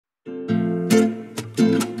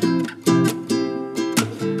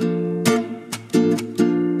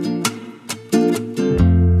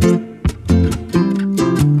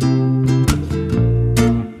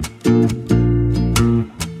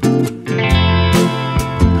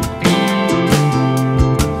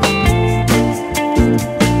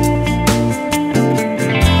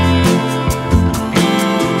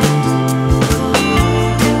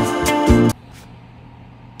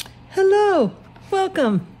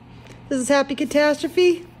This is Happy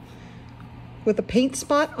Catastrophe with a paint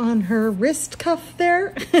spot on her wrist cuff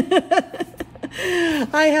there.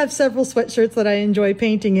 I have several sweatshirts that I enjoy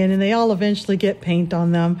painting in, and they all eventually get paint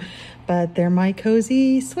on them. But they're my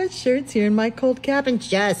cozy sweatshirts here in my cold cabin.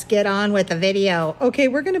 Just get on with the video. Okay,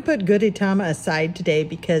 we're going to put Gudetama aside today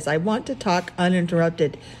because I want to talk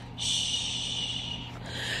uninterrupted. Shh.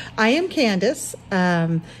 I am Candace,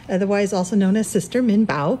 otherwise also known as Sister Min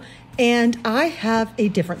Bao, and I have a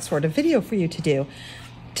different sort of video for you to do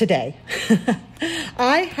today.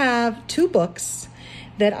 I have two books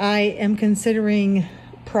that I am considering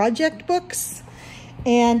project books,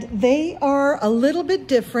 and they are a little bit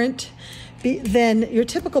different than your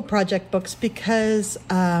typical project books because,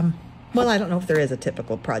 well, I don't know if there is a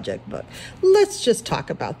typical project book. Let's just talk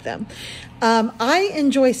about them. I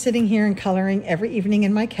enjoy sitting here and coloring every evening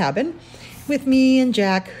in my cabin with me and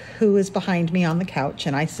Jack, who is behind me on the couch,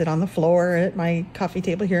 and I sit on the floor at my coffee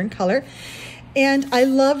table here and color. And I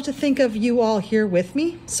love to think of you all here with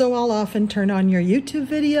me, so I'll often turn on your YouTube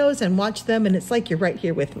videos and watch them, and it's like you're right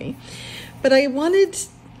here with me. But I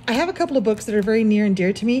have a couple of books that are very near and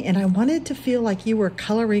dear to me, and I wanted to feel like you were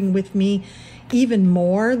coloring with me even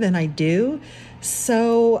more than I do.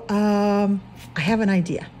 So I have an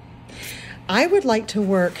idea. I would like to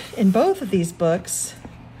work in both of these books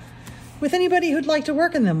with anybody who'd like to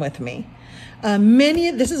work in them with me.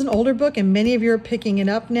 This is an older book, and many of you are picking it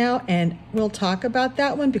up now, and we'll talk about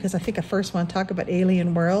that one because I think I first want to talk about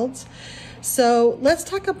Alien Worlds. So let's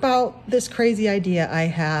talk about this crazy idea I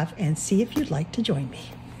have and see if you'd like to join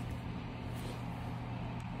me.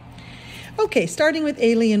 Okay, starting with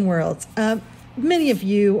Alien Worlds. Many of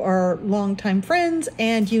you are longtime friends,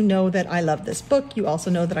 and you know that I love this book. You also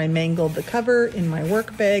know that I mangled the cover in my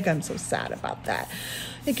work bag. I'm so sad about that.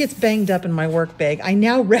 It gets banged up in my work bag. I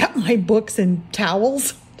now wrap my books in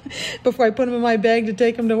towels before I put them in my bag to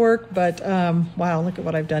take them to work. But wow, look at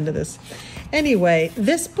what I've done to this. Anyway,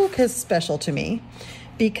 this book is special to me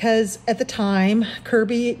because at the time,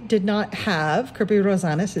 Kirby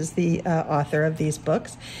Rosanes is the author of these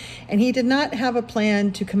books, and he did not have a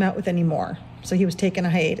plan to come out with any more. So he was taking a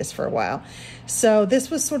hiatus for a while. So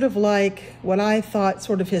this was sort of like what I thought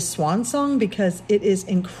sort of his swan song because it is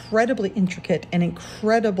incredibly intricate and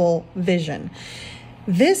incredible vision.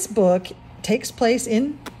 This book takes place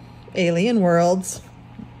in Alien Worlds.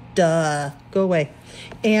 Duh, go away.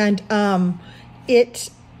 And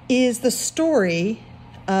it is the story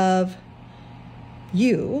of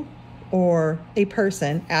you or a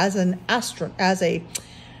person as a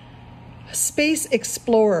space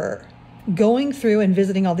explorer going through and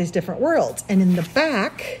visiting all these different worlds. And in the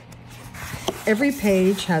back, every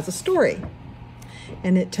page has a story.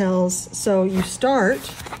 And it tells, so you start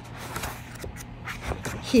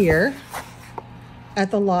here at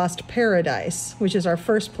the Lost Paradise, which is our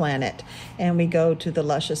first planet. And we go to the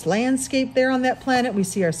luscious landscape there on that planet. We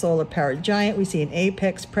see our solar-powered giant. We see an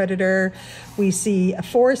apex predator. We see a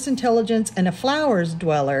forest intelligence and a flower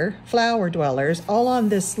dwellers, all on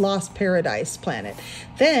this Lost Paradise planet.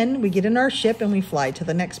 Then we get in our ship and we fly to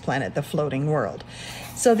the next planet, the floating world.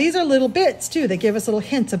 So these are little bits, too, that give us little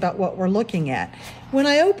hints about what we're looking at. When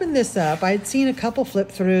I opened this up, I had seen a couple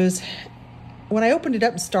flip-throughs. When I opened it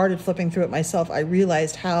up and started flipping through it myself, I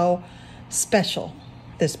realized how special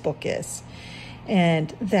this book is,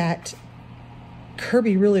 and that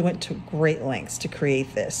Kirby really went to great lengths to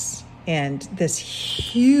create this, and this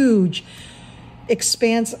huge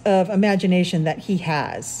expanse of imagination that he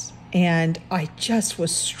has. And I just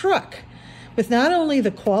was struck with not only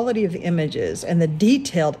the quality of the images and the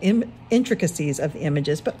detailed intricacies of the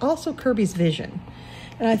images, but also Kirby's vision.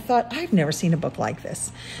 And I thought, I've never seen a book like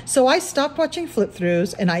this. So I stopped watching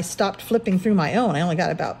flip-throughs and I stopped flipping through my own. I only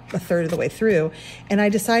got about a third of the way through. And I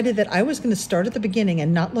decided that I was going to start at the beginning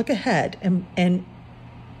and not look ahead and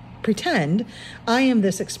pretend I am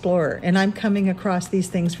this explorer and I'm coming across these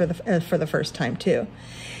things for the first time too.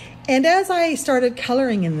 And as I started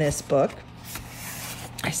coloring in this book,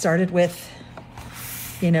 I started with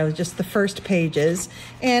just the first pages.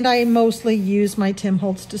 And I mostly use my Tim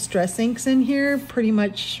Holtz Distress inks in here pretty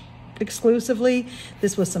much exclusively.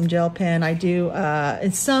 This was some gel pen. I do,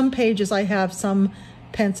 in some pages I have some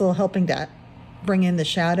pencil helping to bring in the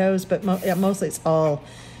shadows, but mostly it's all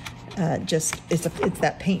it's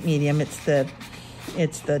that paint medium. It's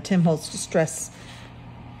the Tim Holtz Distress.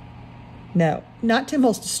 No, not Tim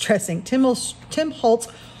Holtz Distress ink. Tim Holtz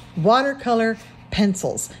watercolor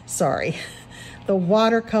pencils. Sorry. The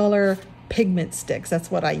watercolor pigment sticks. That's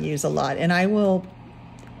what I use a lot. And I will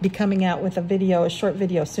be coming out with a short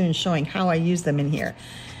video soon showing how I use them in here.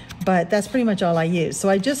 but that's pretty much all I use. So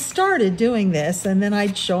I just started doing this, and then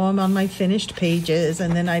I'd show them on my finished pages,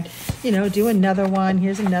 and then I'd, you know, do another one.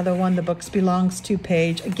 Here's another one, the Books Belongs To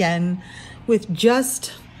page, again, with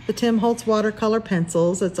just the Tim Holtz watercolor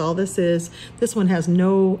pencils. That's all this is. This one has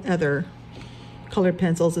no other colored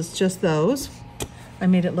pencils. It's just those. I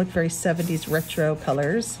made it look very 70s retro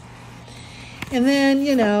colors. And then,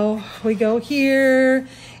 you know, we go here.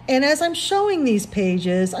 And as I'm showing these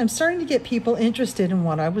pages, I'm starting to get people interested in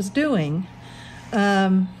what I was doing.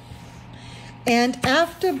 And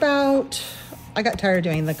after about, I got tired of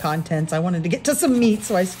doing the contents. I wanted to get to some meat,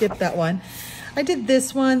 so I skipped that one. I did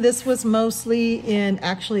this one. This was mostly in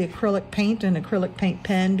actually acrylic paint and acrylic paint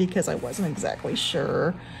pen because I wasn't exactly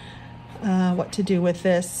sure what to do with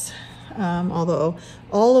this. Although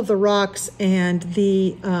all of the rocks and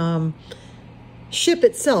the ship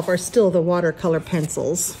itself are still the watercolor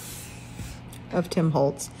pencils of Tim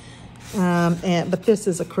Holtz. But this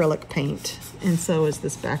is acrylic paint, and so is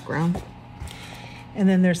this background. And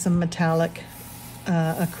then there's some metallic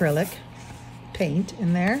acrylic paint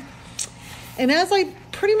in there. And as I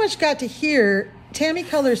pretty much got to here, Tammy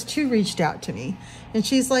Colors 2 reached out to me, and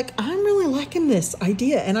she's like, I'm really liking this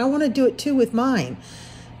idea, and I want to do it too with mine.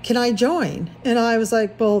 Can I join? And I was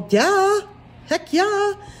like, well, yeah, heck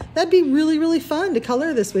yeah. That'd be really, really fun to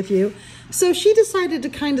color this with you. So she decided to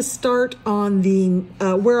kind of start on the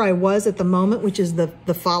where I was at the moment, which is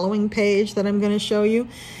the following page that I'm going to show you.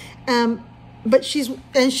 But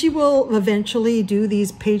she will eventually do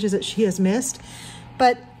these pages that she has missed.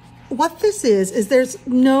 But what this is there's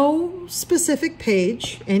no specific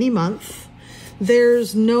page any month.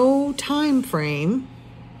 There's no time frame.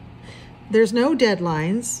 There's no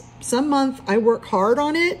deadlines. Some month I work hard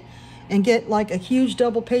on it and get like a huge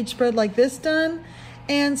double page spread like this done.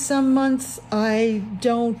 And some months I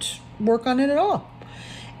don't work on it at all.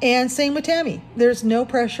 And same with Tammy. There's no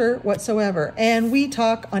pressure whatsoever. And we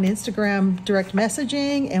talk on Instagram direct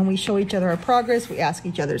messaging, and we show each other our progress. We ask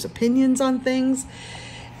each other's opinions on things.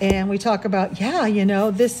 And we talk about, yeah, you know,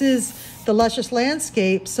 this is the luscious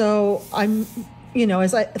landscape. So I'm, you know,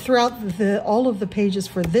 as I throughout all of the pages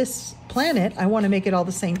for this planet, I want to make it all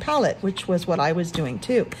the same palette, which was what I was doing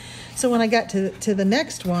too. So when I got to the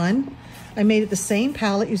next one, I made it the same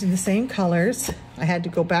palette using the same colors. I had to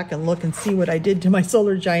go back and look and see what I did to my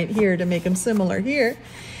solar giant here to make them similar here.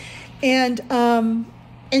 And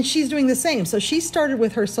she's doing the same. So she started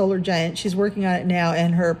with her solar giant. She's working on it now,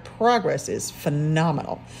 and her progress is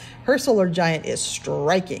phenomenal. Her solar giant is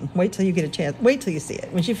striking. Wait till you get a chance. Wait till you see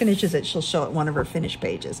it. When she finishes it, she'll show it one of her finished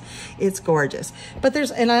pages. It's gorgeous. But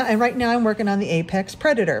and right now I'm working on the Apex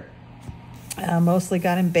Predator. Mostly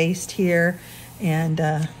got him based here, and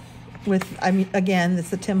again, it's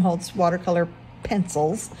the Tim Holtz watercolor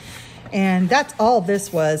pencils, and that's all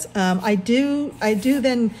this was. I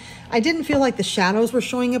didn't feel like the shadows were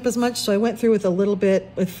showing up as much, so I went through with a little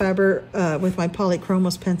bit with Faber with my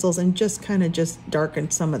polychromos pencils and just kind of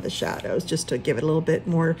darkened some of the shadows just to give it a little bit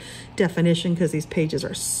more definition, because these pages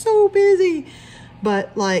are so busy.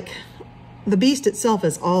 But like the beast itself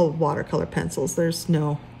is all watercolor pencils. There's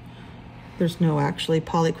no actually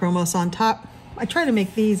polychromos on top. I try to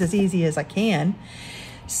make these as easy as I can.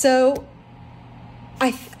 So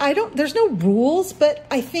there's no rules, but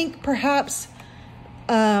I think perhaps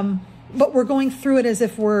but we're going through it as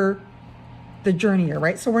if we're the journeyer,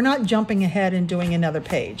 right? So we're not jumping ahead and doing another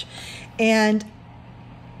page. And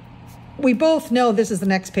we both know this is the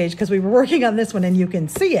next page because we were working on this one and you can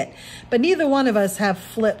see it, but neither one of us have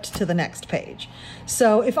flipped to the next page.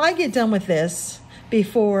 So if I get done with this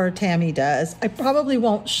before Tammy does, I probably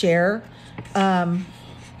won't share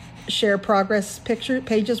progress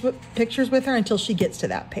pictures with her until she gets to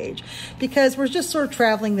that page, because we're just sort of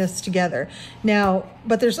traveling this together now.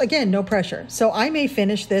 But there's, again, no pressure. So I may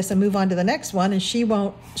finish this and move on to the next one, and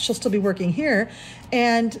she'll still be working here,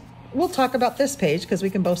 and we'll talk about this page because we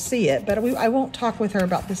can both see it, but I won't talk with her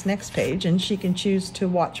about this next page, and she can choose to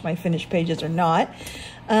watch my finished pages or not.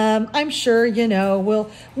 I'm sure, you know,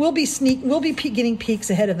 we'll be getting peeks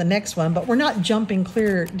ahead of the next one, but we're not jumping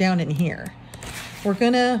clear down in here. We're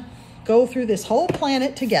gonna go through this whole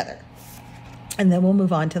planet together, and then we'll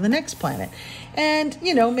move on to the next planet. And,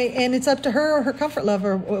 you know, and it's up to her or her comfort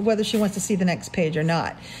level whether she wants to see the next page or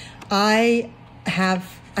not. I had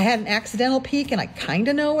an accidental peek, and I kind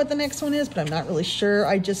of know what the next one is, but I'm not really sure.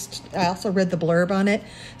 I also read the blurb on it.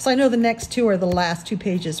 So I know the next two are the last two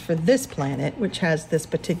pages for this planet, which has this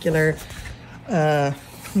particular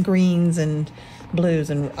greens and blues.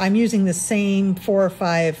 And I'm using the same 4 or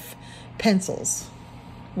 5 pencils,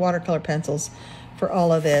 watercolor pencils, for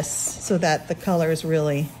all of this so that the colors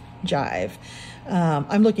really jive.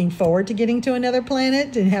 I'm looking forward to getting to another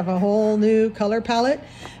planet and have a whole new color palette.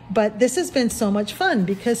 But this has been so much fun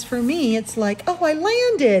because for me, it's like, oh, I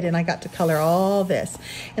landed and I got to color all this.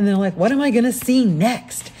 And then I'm like, what am I going to see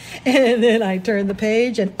next? And then I turn the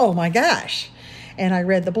page and oh my gosh. And I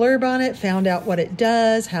read the blurb on it, found out what it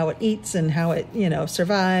does, how it eats and how it,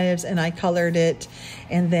 survives. And I colored it.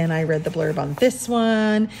 And then I read the blurb on this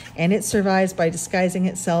one, and it survives by disguising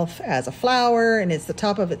itself as a flower, and it's the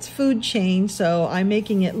top of its food chain. So I'm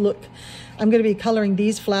making it look, I'm going to be coloring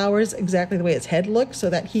these flowers exactly the way its head looks so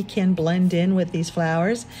that he can blend in with these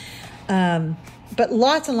flowers. But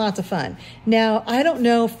lots and lots of fun. Now, I don't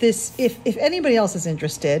know if anybody else is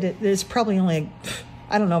interested. There's probably only,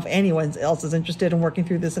 I don't know if anyone else is interested in working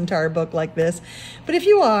through this entire book like this. But if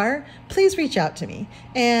you are, please reach out to me.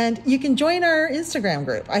 And you can join our Instagram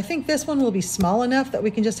group. I think this one will be small enough that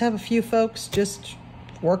we can just have a few folks just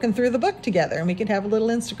working through the book together. And we can have a little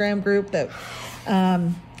Instagram group that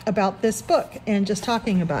about this book and just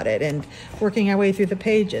talking about it and working our way through the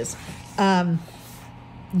pages.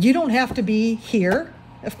 You don't have to be here.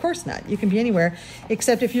 Of course not. You can be anywhere.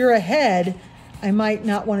 Except if you're ahead, I might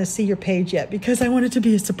not want to see your page yet because I want it to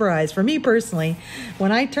be a surprise. For me personally,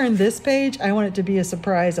 when I turn this page, I want it to be a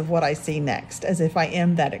surprise of what I see next, as if I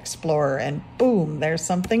am that explorer and boom, there's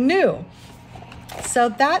something new. So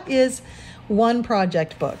that is one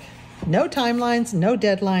project book. No timelines, no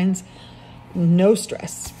deadlines, no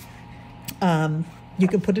stress. You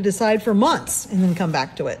can put it aside for months and then come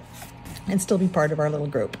back to it and still be part of our little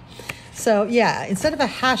group. So yeah, instead of a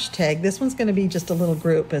hashtag, this one's going to be just a little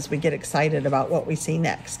group as we get excited about what we see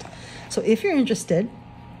next. So if you're interested,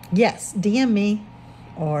 yes, DM me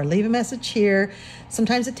or leave a message here.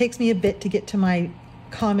 Sometimes it takes me a bit to get to my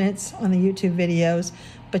comments on the YouTube videos,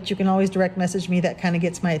 but you can always direct message me. That kind of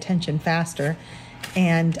gets my attention faster.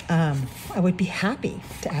 And I would be happy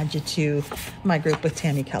to add you to my group with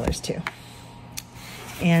Tammy Colors too.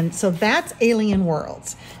 And so that's Alien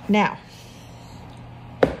Worlds. Now,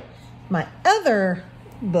 my other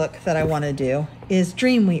book that I want to do is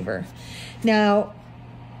Dreamweaver. Now,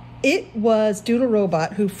 it was Doodle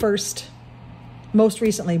Robot who most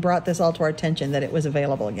recently brought this all to our attention that it was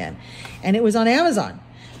available again. And it was on Amazon.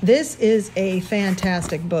 This is a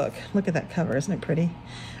fantastic book. Look at that cover, isn't it pretty?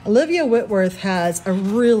 Olivia Whitworth has a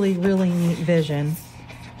really, really neat vision.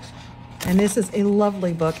 And this is a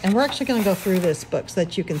lovely book. And we're actually going to go through this book so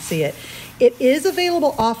that you can see it. It is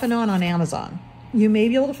available off and on Amazon. You may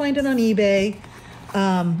be able to find it on eBay,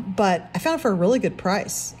 but I found it for a really good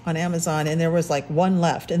price on Amazon, and there was like one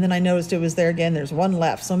left. And then I noticed it was there again. There's one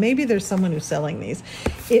left. So maybe there's someone who's selling these.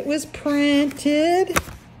 It was printed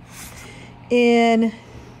in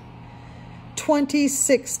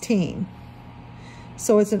 2016.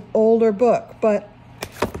 So it's an older book, but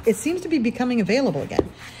it seems to be becoming available again.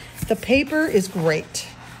 The paper is great.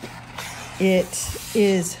 It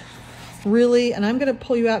is really, and I'm going to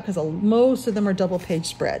pull you out because most of them are double page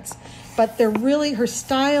spreads, but they're really, her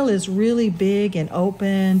style is really big and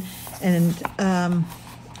open and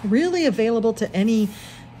really available to any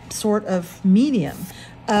sort of medium.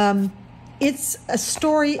 It's a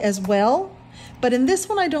story as well, but in this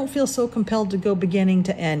one I don't feel so compelled to go beginning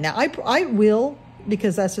to end. Now I will,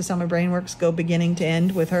 because that's just how my brain works, go beginning to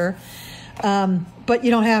end with her. But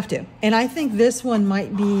you don't have to. And I think this one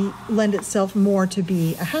might lend itself more to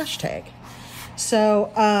be a hashtag.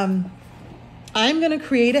 So I'm going to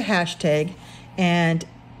create a hashtag and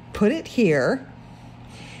put it here.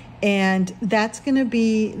 And that's going to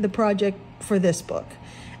be the project for this book.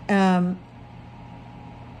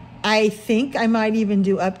 I think I might even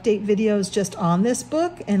do update videos just on this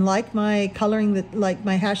book, and like my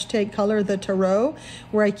hashtag color the tarot,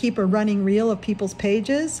 where I keep a running reel of people's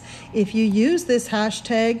pages. If you use this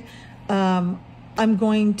hashtag, I'm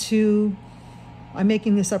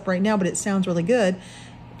making this up right now, but it sounds really good.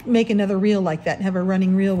 Make another reel like that and have a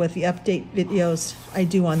running reel with the update videos I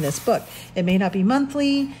do on this book. It may not be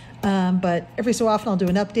monthly, but every so often I'll do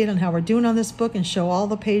an update on how we're doing on this book and show all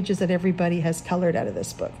the pages that everybody has colored out of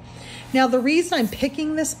this book. Now, the reason I'm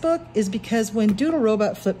picking this book is because when Doodle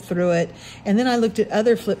Robot flipped through it, and then I looked at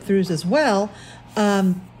other flip throughs as well,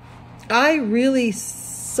 I really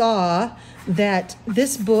saw that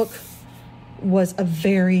this book was a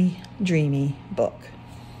very dreamy book.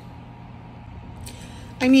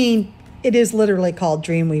 I mean, it is literally called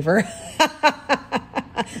Dreamweaver.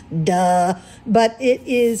 Duh. But it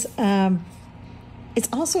is, it's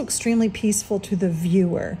also extremely peaceful to the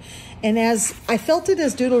viewer. And as I felt it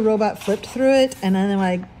as Doodle Robot flipped through it, and then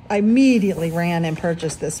I immediately ran and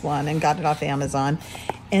purchased this one and got it off Amazon.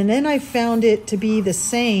 And then I found it to be the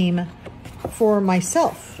same for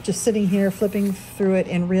myself, just sitting here flipping through it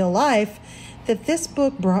in real life, that this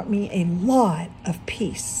book brought me a lot of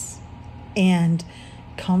peace and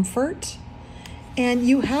comfort. And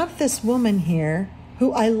you have this woman here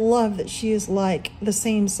who I love, that she is like the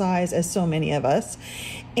same size as so many of us.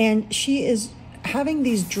 And she is having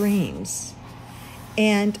these dreams.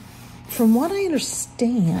 And from what I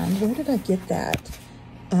understand, where did I get that?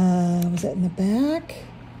 Was that in the back?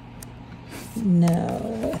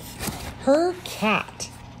 No. Her cat.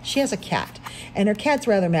 She has a cat. And her cat's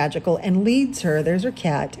rather magical and leads her. There's her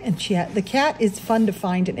cat. And the cat is fun to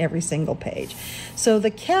find in every single page. So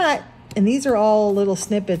the cat, and these are all little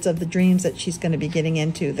snippets of the dreams that she's going to be getting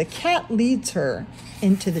into. The cat leads her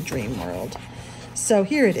into the dream world. So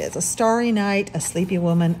here it is. A starry night, a sleepy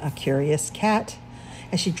woman, a curious cat.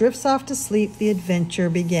 As she drifts off to sleep, the adventure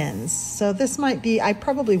begins. So this might be, I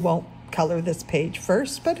probably won't color this page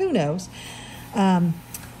first, but who knows?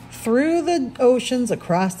 Through the oceans,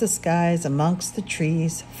 across the skies, amongst the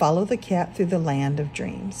trees, follow the cat through the land of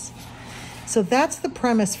dreams. So that's the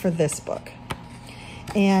premise for this book.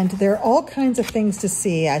 And there are all kinds of things to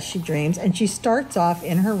see as she dreams. And she starts off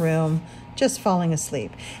in her room just falling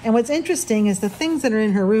asleep. And what's interesting is the things that are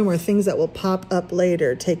in her room are things that will pop up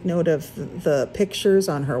later. Take note of the pictures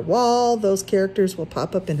on her wall. Those characters will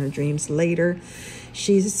pop up in her dreams later.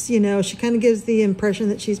 She's, she kind of gives the impression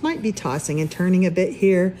that she might be tossing and turning a bit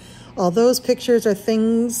here. All those pictures are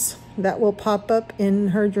things that will pop up in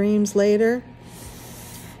her dreams later.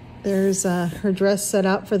 There's her dress set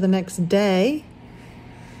out for the next day.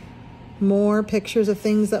 More pictures of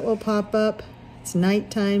things that will pop up. It's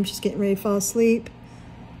nighttime. She's getting ready to fall asleep.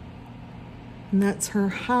 And that's her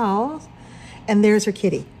house. And there's her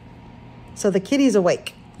kitty. So the kitty's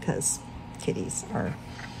awake because kitties are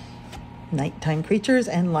nighttime creatures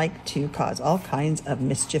and like to cause all kinds of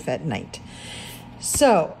mischief at night.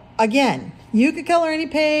 So again, you could color any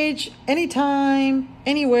page, anytime,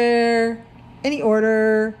 anywhere, any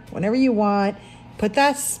order, whenever you want. Put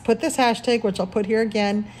this hashtag, which I'll put here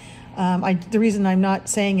again. The reason I'm not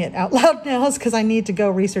saying it out loud now is because I need to go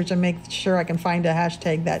research and make sure I can find a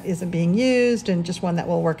hashtag that isn't being used and just one that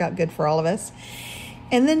will work out good for all of us.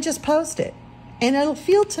 And then just post it. And it'll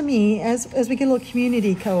feel to me, as we get a little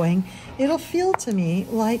community going, it'll feel to me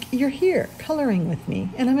like you're here coloring with me.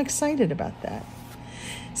 And I'm excited about that.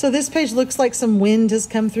 So this page looks like some wind has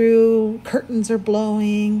come through. Curtains are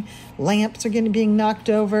blowing. Lamps are being knocked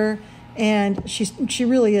over. And she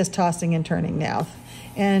really is tossing and turning now.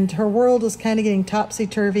 And her world is kind of getting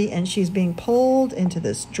topsy-turvy, and she's being pulled into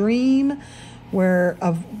this dream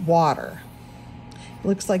of water. It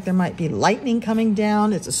looks like there might be lightning coming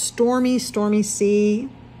down. It's a stormy, stormy sea.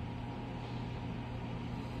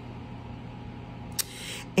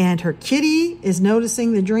 And her kitty is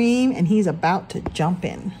noticing the dream, and he's about to jump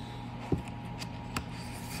in.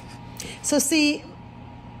 So see,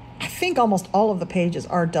 I think almost all of the pages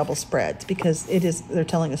are double spreads because they're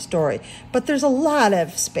telling a story. But there's a lot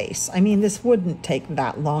of space. I mean, this wouldn't take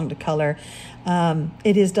that long to color.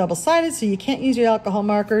 It is double-sided, so you can't use your alcohol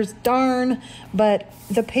markers. Darn. But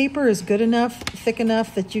the paper is good enough, thick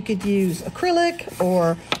enough that you could use acrylic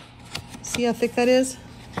or, see how thick that is?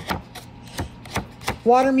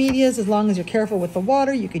 Water medias, as long as you're careful with the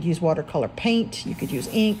water. You could use watercolor paint. You could use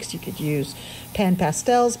inks. You could use pan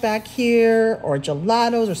pastels back here, or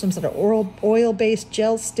gelatos, or some sort of oil-based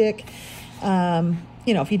gel stick.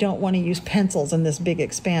 If you don't want to use pencils in this big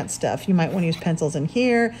expanse stuff, you might want to use pencils in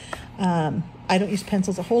here. I don't use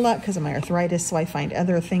pencils a whole lot because of my arthritis, so I find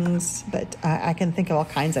other things, but I can think of all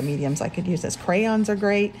kinds of mediums I could use as. Crayons are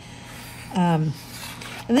great. And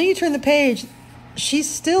then you turn the page. She's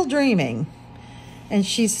still dreaming. And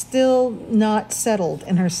she's still not settled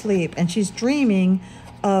in her sleep. And she's dreaming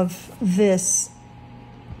of this.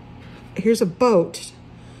 Here's a boat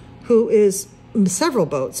several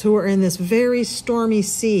boats who are in this very stormy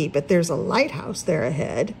sea. But there's a lighthouse there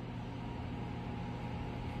ahead.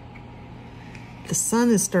 The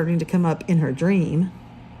sun is starting to come up in her dream.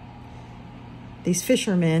 These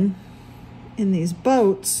fishermen in these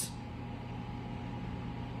boats,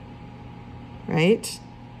 right?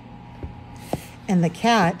 And the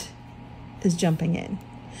cat is jumping in.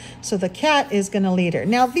 So the cat is going to lead her.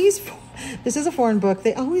 Now, this is a foreign book.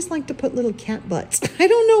 They always like to put little cat butts. I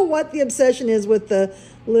don't know what the obsession is with the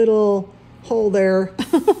little hole there.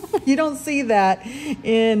 You don't see that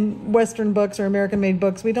in Western books or American-made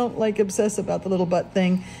books. We don't obsess about the little butt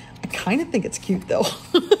thing. I kind of think it's cute, though.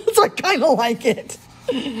 So I kind of like it.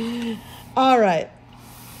 All right.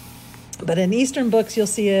 But in Eastern books, you'll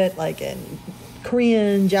see it in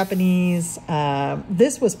Korean, Japanese.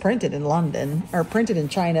 This was printed in London, or printed in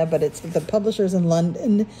China, but it's the publishers in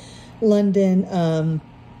London.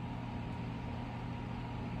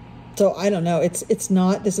 So So I don't know. It's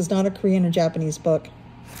not, this is not a Korean or Japanese book,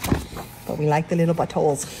 but we like the little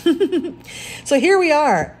buttholes. So here we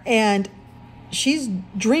are, and she's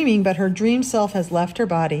dreaming, but her dream self has left her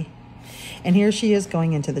body. And here she is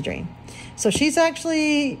going into the dream. So she's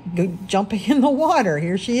actually jumping in the water.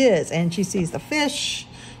 Here she is, and she sees the fish.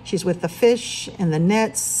 She's with the fish and the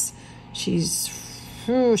nets. She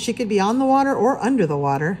could be on the water or under the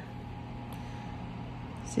water.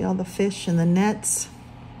 See all the fish and the nets?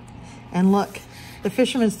 And look, the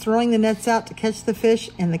fisherman's throwing the nets out to catch the fish,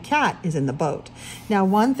 and the cat is in the boat. Now,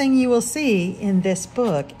 one thing you will see in this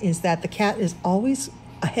book is that the cat is always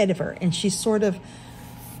ahead of her, and she's sort of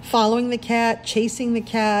following the cat, chasing the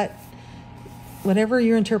cat. Whatever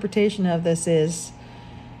your interpretation of this is,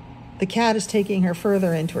 the cat is taking her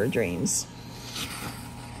further into her dreams.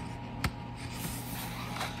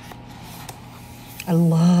 I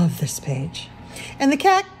love this page. And the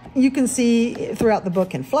cat, you can see throughout the book,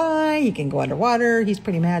 can fly, he can go underwater, he's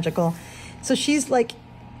pretty magical. So she's like,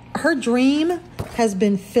 her dream has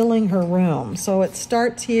been filling her room. So it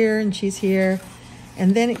starts here and she's here,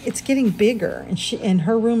 and then it's getting bigger, and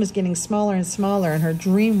her room is getting smaller and smaller, and her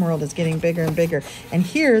dream world is getting bigger and bigger. And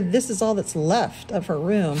here, this is all that's left of her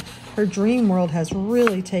room. Her dream world has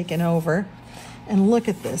really taken over. And look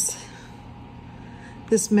at this.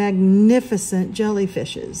 This magnificent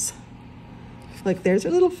jellyfishes. Look, there's her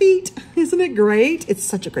little feet. Isn't it great? It's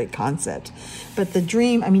such a great concept. But the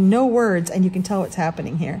dream, I mean, no words, and you can tell what's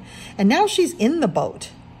happening here. And now she's in the boat,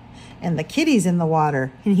 and the kitty's in the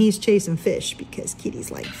water, and he's chasing fish because kitties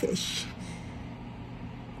like fish.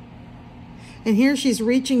 And here she's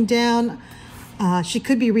reaching down. She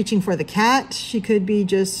could be reaching for the cat. She could be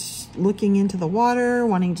just looking into the water,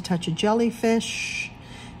 wanting to touch a jellyfish.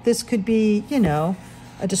 This could be, you know,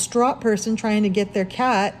 a distraught person trying to get their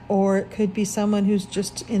cat, or it could be someone who's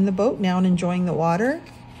just in the boat now and enjoying the water.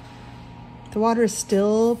 The water is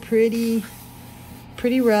still pretty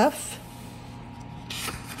rough.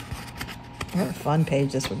 What a fun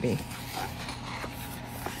page this would be.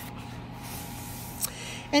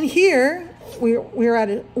 And here we're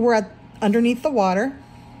at underneath the water,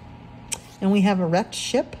 and we have a wrecked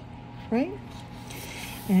ship, right?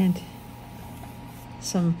 And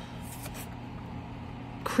some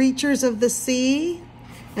creatures of the sea.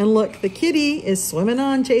 And look, the kitty is swimming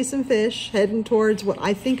on, chasing fish, heading towards what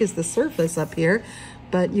I think is the surface up here,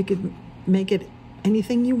 but you could make it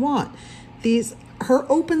anything you want. Her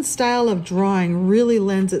open style of drawing really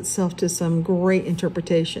lends itself to some great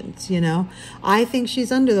interpretations, you know. I think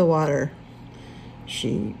she's under the water.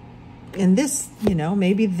 And this, you know,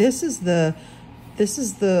 maybe this is the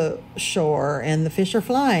shore and the fish are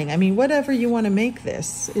flying. I mean, whatever you want to make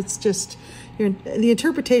this, it's just, the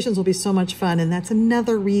interpretations will be so much fun. And that's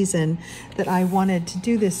another reason that I wanted to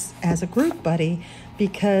do this as a group buddy,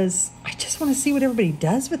 because I just want to see what everybody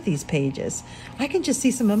does with these pages. I can just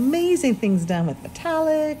see some amazing things done with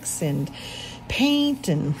metallics and paint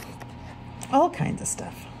and all kinds of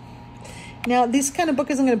stuff. Now, this kind of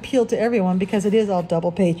book isn't going to appeal to everyone because it is all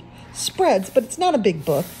double page spreads, but it's not a big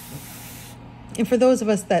book. And for those of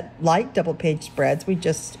us that like double page spreads, we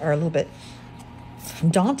just are a little bit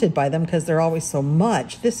daunted by them because they're always so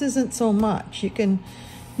much. This isn't so much. You can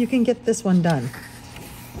get this one done.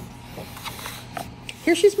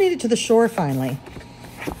 Here she's made it to the shore finally.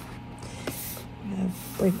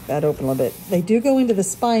 Break that open a little bit. They do go into the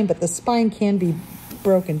spine, but the spine can be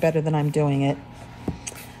broken better than I'm doing it.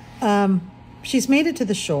 She's made it to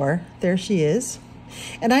the shore. There she is.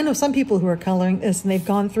 And I know some people who are coloring this, and they've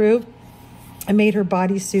gone through and made her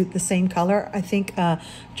bodysuit the same color. I think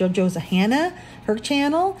JoJo's Hannah, her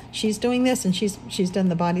channel, she's doing this, and she's done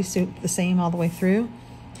the bodysuit the same all the way through.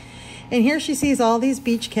 And here she sees all these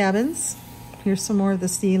beach cabins. Here's some more of the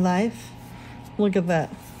sea life. Look at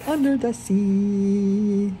that. Under the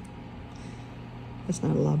sea. That's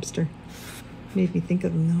not a lobster. Made me think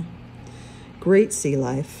of them though. Great sea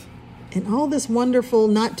life. And all this wonderful,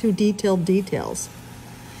 not too detailed details.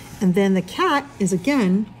 And then the cat is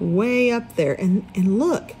again way up there. And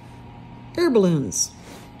look, air balloons.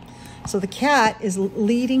 So the cat is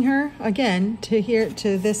leading her again to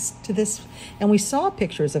this. And we saw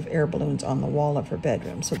pictures of air balloons on the wall of her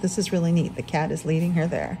bedroom. So this is really neat. The cat is leading her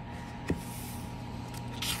there.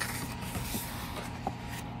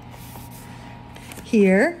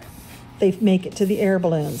 Here, they make it to the air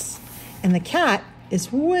balloons. And the cat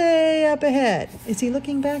is way up ahead. Is he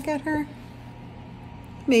looking back at her?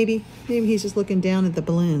 Maybe he's just looking down at the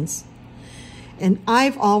balloons. And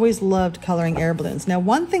I've always loved coloring air balloons. Now,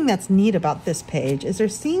 one thing that's neat about this page is there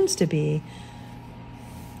seems to be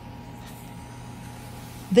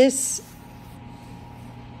this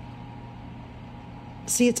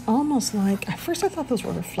See, it's almost like, at first I thought those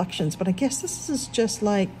were reflections, but I guess this is just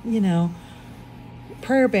like, you know,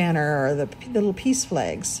 prayer banner or the little peace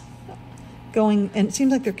flags going, and it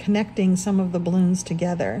seems like they're connecting some of the balloons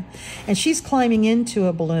together. And she's climbing into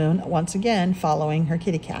a balloon, once again, following her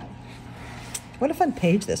kitty cat. What a fun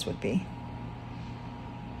page this would be.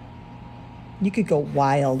 You could go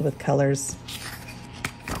wild with colors.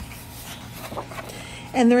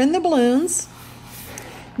 And they're in the balloons.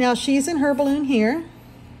 Now she's in her balloon here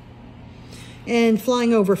and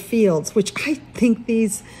flying over fields, which I think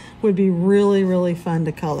these would be really, really fun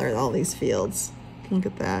to color, all these fields. Look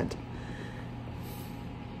at that.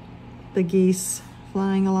 The geese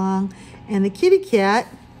flying along. And the kitty cat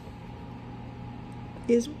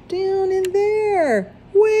is down in there,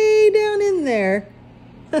 way down in there.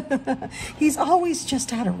 He's always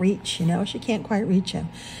just out of reach, you know. She can't quite reach him.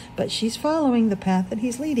 But she's following the path that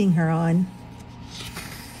he's leading her on.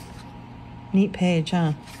 Neat page,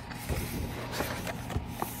 huh?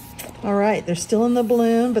 All right, they're still in the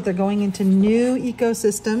balloon, but they're going into new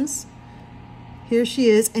ecosystems. Here she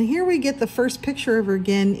is, and here we get the first picture of her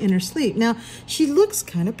again in her sleep. Now, she looks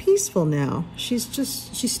kind of peaceful now. She's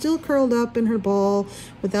still curled up in her ball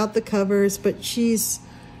without the covers, but she's,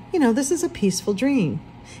 you know, this is a peaceful dream.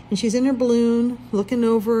 And she's in her balloon looking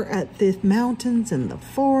over at the mountains and the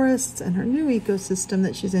forests and her new ecosystem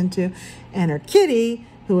that she's into, and her kitty,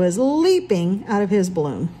 who is leaping out of his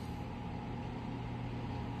balloon.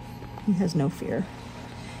 He has no fear.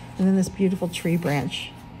 And then this beautiful tree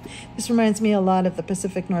branch. This reminds me a lot of the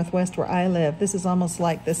Pacific Northwest where I live. This is almost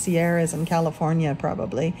like the Sierras in California,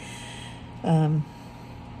 probably. Where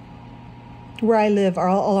I live,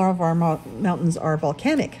 all of our mountains are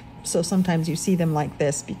volcanic. So sometimes you see them like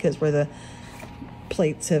this because where the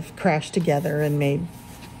plates have crashed together and made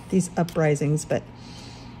these uprisings. But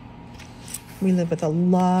we live with a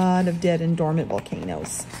lot of dead and dormant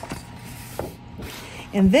volcanoes.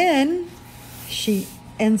 And then she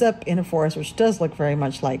ends up in a forest, which does look very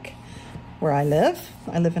much like where I live.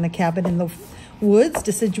 I live in a cabin in the woods,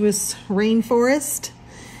 deciduous rainforest.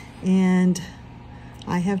 And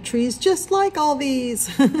I have trees just like all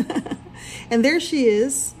these. And there she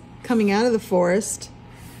is, coming out of the forest,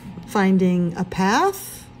 finding a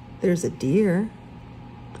path. There's a deer.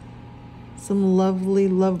 Some lovely,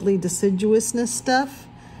 lovely deciduousness stuff.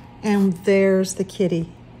 And there's the kitty,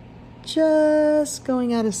 just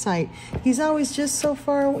going out of sight. He's always just so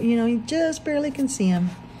far, you know, you just barely can see him.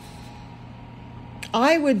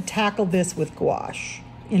 I would tackle this with gouache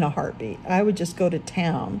in a heartbeat. I would just go to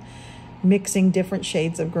town, mixing different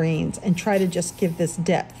shades of greens and try to just give this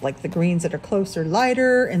depth, like the greens that are closer,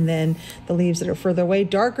 lighter, and then the leaves that are further away,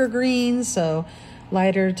 darker greens. So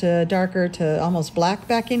lighter to darker to almost black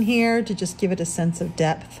back in here to just give it a sense of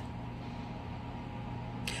depth.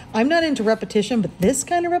 I'm not into repetition, but this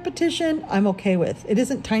kind of repetition I'm okay with. It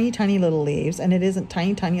isn't tiny, tiny little leaves, and it isn't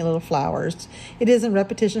tiny, tiny little flowers. It isn't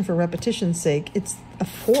repetition for repetition's sake. It's a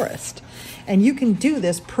forest. And you can do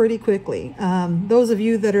this pretty quickly. Those of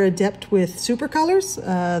you that are adept with super colors,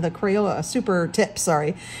 the Crayola Super Tips,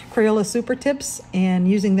 Crayola Super Tips,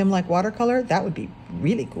 and using them like watercolor, that would be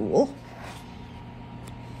really cool.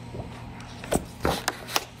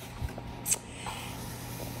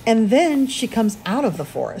 And then she comes out of the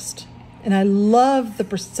forest. And I love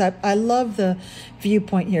the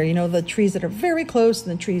viewpoint here. You know, the trees that are very close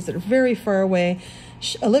and the trees that are very far away.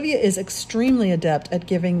 Olivia is extremely adept at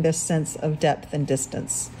giving this sense of depth and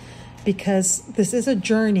distance because this is a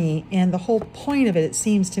journey, and the whole point of it, it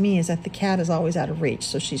seems to me, is that the cat is always out of reach.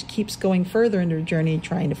 So she keeps going further into her journey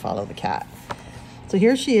trying to follow the cat. So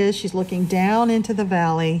here she is. She's looking down into the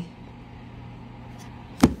valley.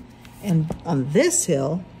 And on this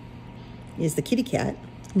hill is the kitty cat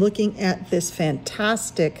looking at this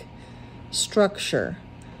fantastic structure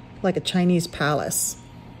like a Chinese palace.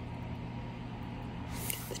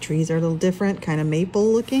 The trees are a little different, kind of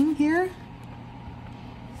maple looking here.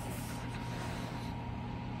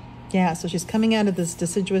 Yeah, so she's coming out of this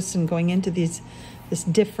deciduous and going into this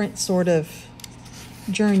different sort of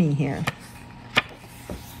journey here.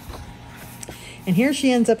 And here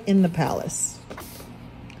she ends up in the palace.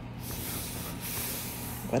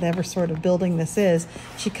 Whatever sort of building this is,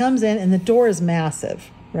 she comes in and the door is massive,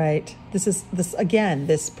 right?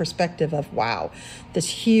 This perspective of, wow, this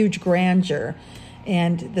huge grandeur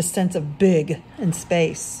and this sense of big and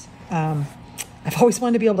space. I've always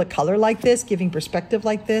wanted to be able to color like this, giving perspective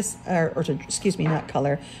like this, not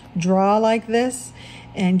color, draw like this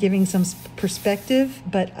and giving some perspective,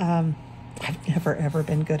 but I've never, ever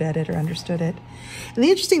been good at it or understood it. And the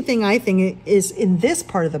interesting thing, I think, is in this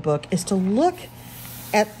part of the book is to look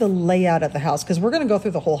at the layout of the house, because we're going to go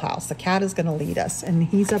through the whole house. The cat is going to lead us, and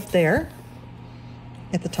he's up there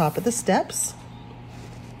at the top of the steps.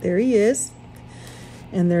 There he is.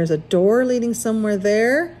 And there's a door leading somewhere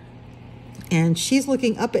there. And she's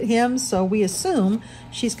looking up at him, so we assume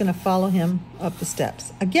she's going to follow him up the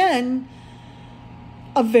steps. Again,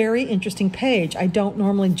 a very interesting page. I don't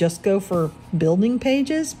normally just go for building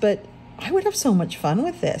pages, but I would have so much fun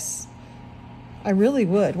with this. I really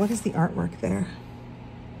would. What is the artwork there?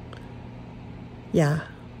 Yeah.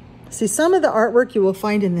 See, some of the artwork you will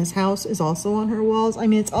find in this house is also on her walls. I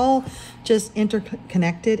mean, it's all just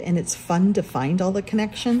interconnected, and it's fun to find all the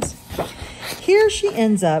connections. Here she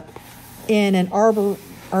ends up in an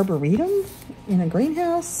arboretum, in a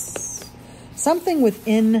greenhouse, something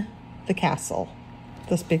within the castle,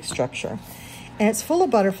 this big structure. And it's full of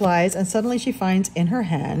butterflies, and suddenly she finds in her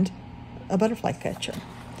hand a butterfly catcher.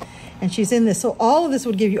 And she's in this. So all of this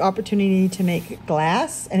would give you opportunity to make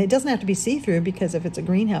glass. And it doesn't have to be see-through, because if it's a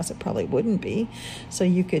greenhouse, it probably wouldn't be. So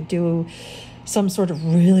you could do some sort of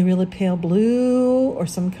really, really pale blue, or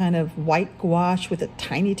some kind of white gouache with a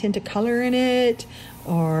tiny tint of color in it.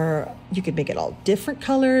 Or you could make it all different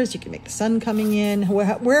colors. You could make the sun coming in,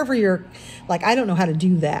 wherever you're, like, I don't know how to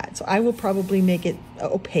do that. So I will probably make it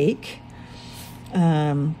opaque.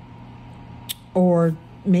 Or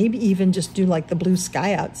maybe even just do like the blue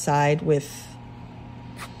sky outside with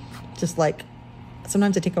just like,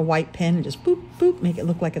 sometimes I take a white pen and just boop, boop, make it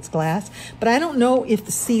look like it's glass. But I don't know if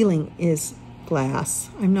the ceiling is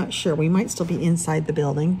glass. I'm not sure. We might still be inside the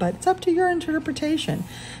building, but it's up to your interpretation.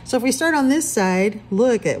 So if we start on this side,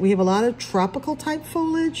 look at, we have a lot of tropical type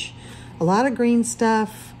foliage, a lot of green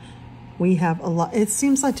stuff. We have a lot, it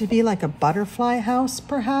seems like to be like a butterfly house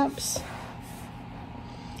perhaps.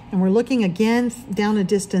 And we're looking again down a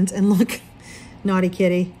distance, and look, naughty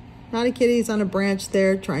kitty. Naughty kitty's on a branch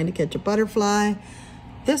there trying to catch a butterfly.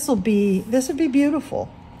 This would be beautiful.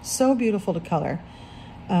 So beautiful to color.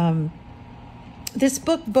 This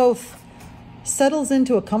book both settles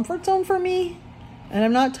into a comfort zone for me, and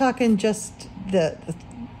I'm not talking just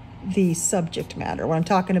the subject matter. What I'm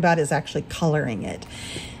talking about is actually coloring it.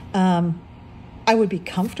 I would be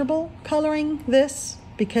comfortable coloring this,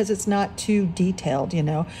 because it's not too detailed, you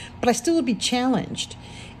know, but I still would be challenged.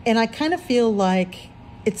 And I kind of feel like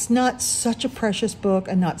it's not such a precious book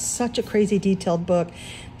and not such a crazy detailed book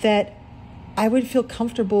that I would feel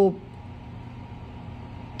comfortable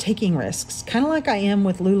taking risks, kind of like I am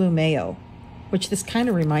with Lulu Mayo, which this kind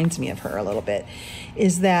of reminds me of her a little bit,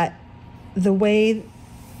 is that the way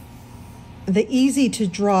the easy to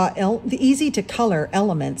draw, the easy to color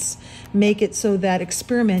elements make it so that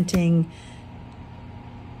experimenting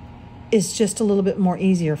is just a little bit more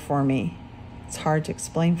easier for me. It's hard to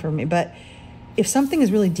explain for me, but if something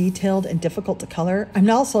is really detailed and difficult to color, I'm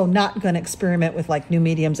also not going to experiment with like new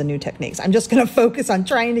mediums and new techniques. I'm just going to focus on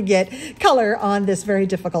trying to get color on this very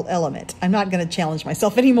difficult element. I'm not going to challenge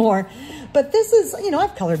myself anymore. But this is, you know,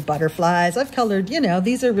 I've colored butterflies. I've colored, you know,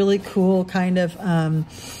 these are really cool kind of,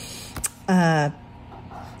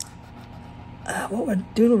 what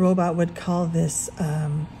would Doodle Robot would call this?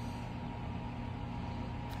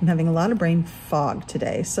 I'm having a lot of brain fog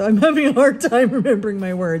today, so I'm having a hard time remembering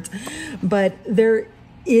my words. But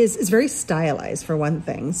it's very stylized for one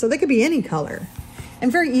thing. So they could be any color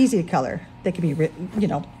and very easy to color. They could be, you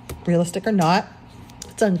know, realistic or not.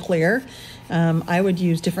 It's unclear. I would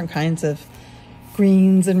use different kinds of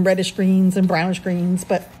greens and reddish greens and brownish greens,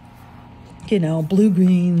 but, you know, blue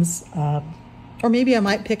greens. Or maybe I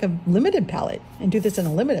might pick a limited palette and do this in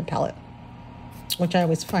a limited palette, which I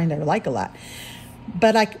always find I like a lot.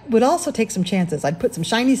 But I would also take some chances. I'd put some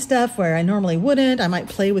shiny stuff where I normally wouldn't. I might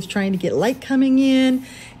play with trying to get light coming in,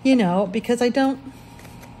 you know, because I don't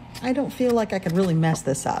feel like I could really mess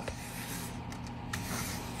this up.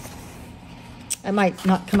 I might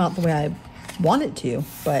not come out the way I want it to,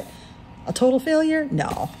 but a total failure?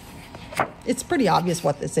 No. It's pretty obvious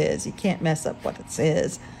what this is. You can't mess up what this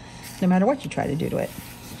is, no matter what you try to do to it.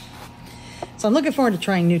 So I'm looking forward to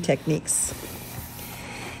trying new techniques.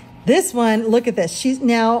 This one, look at this.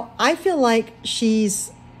 I feel like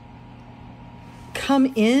she's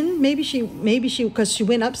come in. Maybe she, because she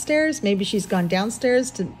went upstairs, maybe she's gone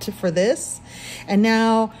downstairs for this. And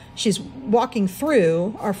now she's walking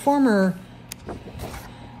through.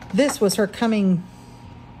 This was her coming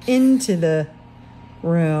into the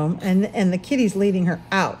room, and the kitty's leading her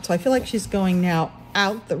out. So I feel like she's going now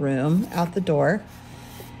out the room, out the door.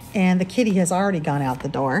 And the kitty has already gone out the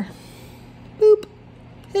door. Boop.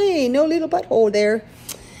 Hey, no little butthole there.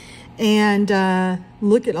 And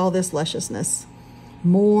look at all this lusciousness.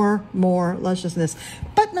 more lusciousness,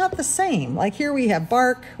 but not the same. Like here we have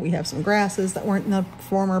bark, we have some grasses that weren't in the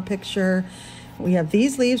former picture. We have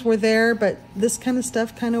these leaves were there, but this kind of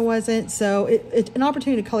stuff kind of wasn't. So it's an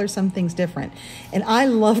opportunity to color some things different. And I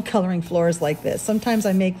love coloring floors like this. Sometimes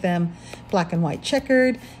I make them black and white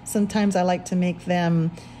checkered. Sometimes I like to make them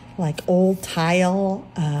like old tile.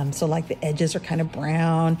 So like the edges are kind of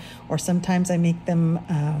brown, or sometimes I make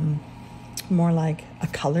them more like a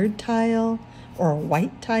colored tile or a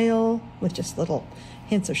white tile with just little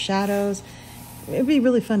hints of shadows. It'd be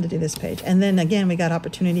really fun to do this page. And then again, we got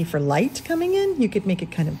opportunity for light coming in. You could make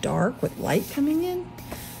it kind of dark with light coming in.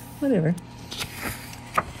 Whatever.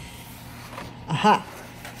 Aha.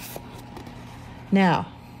 Now,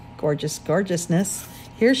 gorgeousness.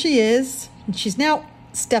 Here she is. She's now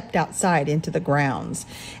stepped outside into the grounds.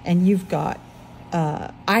 And you've got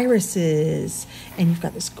irises, and you've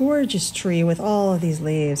got this gorgeous tree with all of these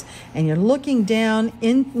leaves, and you're looking down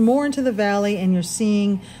more into the valley, and you're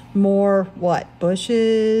seeing more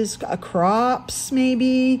bushes, crops,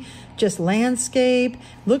 maybe just landscape.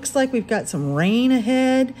 Looks like we've got some rain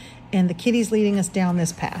ahead, and the kitty's leading us down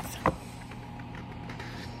this path.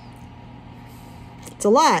 It's a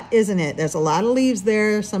lot, isn't it? There's a lot of leaves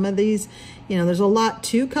there. Some of these, there's a lot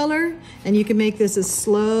to color, and you can make this as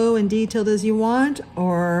slow and detailed as you want,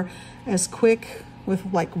 or as quick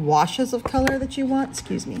with like washes of color that you want.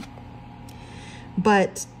 Excuse me.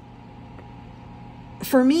 But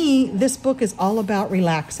for me, this book is all about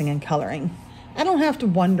relaxing and coloring. I don't have to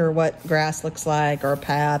wonder what grass looks like, or a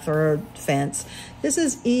path, or a fence. This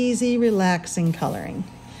is easy, relaxing coloring.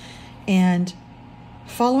 And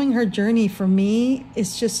following her journey for me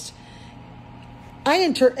is just,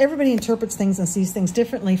 everybody interprets things and sees things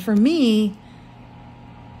differently. For me,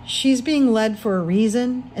 she's being led for a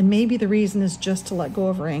reason, and maybe the reason is just to let go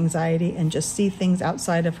of her anxiety and just see things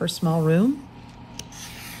outside of her small room.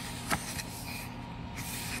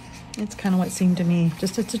 It's kind of what seemed to me,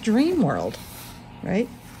 just it's a dream world, right?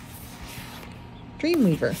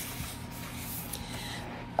 Dreamweaver.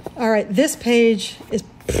 All right, this page is,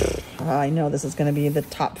 I know this is going to be the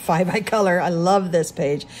top 5 I color. I love this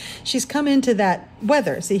page. She's come into that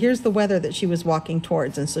weather. See, here's the weather that she was walking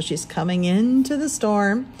towards. And so she's coming into the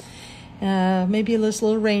storm, maybe a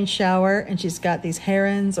little rain shower. And she's got these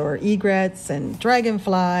herons or egrets and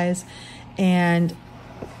dragonflies and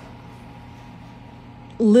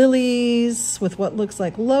lilies with what looks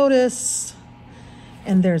like lotus.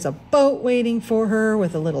 And there's a boat waiting for her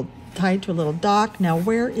with tied to a little dock. Now,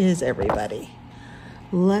 where is everybody?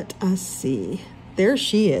 Let us see. There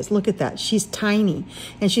she is. Look at that. She's tiny.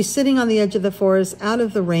 And she's sitting on the edge of the forest out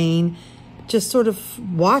of the rain, just sort of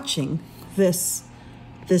watching this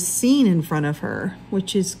scene in front of her,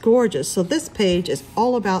 which is gorgeous. So this page is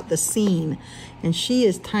all about the scene, and she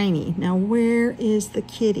is tiny. Now, where is the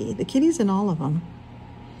kitty? The kitty's in all of them.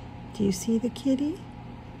 Do you see the kitty?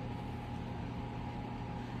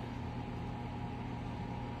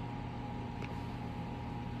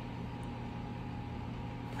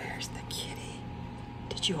 Where's the kitty?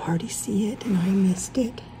 Did you already see it and I missed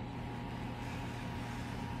it?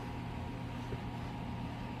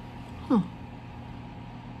 Huh.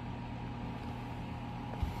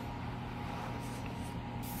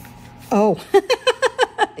 Oh,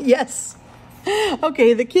 yes.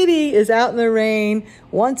 Okay, the kitty is out in the rain,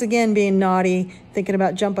 once again being naughty, thinking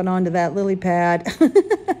about jumping onto that lily pad.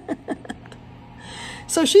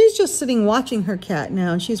 So she's just sitting watching her cat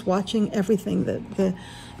now, and she's watching everything, the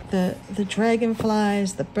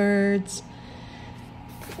dragonflies, the birds.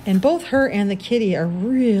 And both her and the kitty are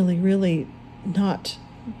really, really not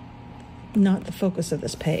the focus of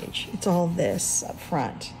this page. It's all this up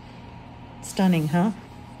front. Stunning, huh?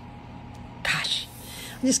 Gosh,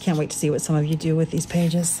 I just can't wait to see what some of you do with these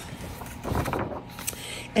pages.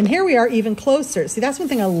 And here we are even closer. See, that's one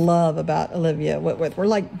thing I love about Olivia Whitworth. We're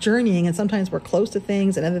like journeying, and sometimes we're close to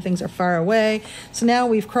things and other things are far away. So now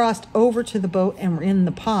we've crossed over to the boat and we're in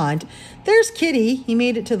the pond. There's Kitty. He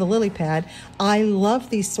made it to the lily pad. I love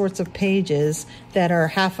these sorts of pages that are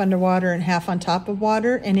half underwater and half on top of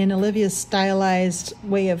water. And in Olivia's stylized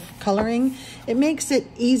way of coloring, it makes it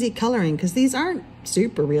easy coloring because these aren't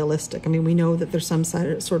super realistic. I mean, we know that there's some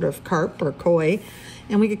sort of carp or koi,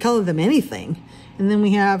 and we could color them anything. And then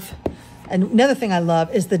we have another thing I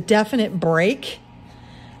love is the definite break.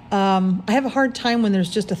 I have a hard time when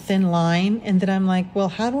there's just a thin line, and then I'm like, well,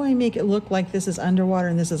 how do I make it look like this is underwater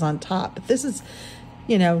and this is on top? But this is,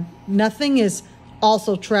 nothing is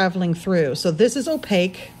also traveling through. So this is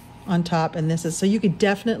opaque on top, and this is, so you could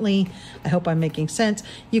definitely, I hope I'm making sense,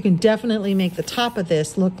 you can definitely make the top of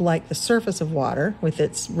this look like the surface of water with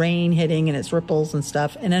its rain hitting and its ripples and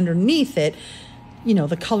stuff, and underneath it, you know,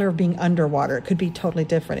 the color of being underwater. It could be totally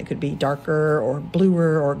different. It could be darker or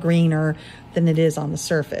bluer or greener than it is on the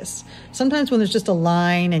surface. Sometimes when there's just a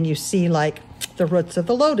line and you see like the roots of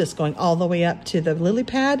the lotus going all the way up to the lily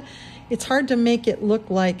pad, it's hard to make it look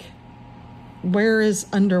like where is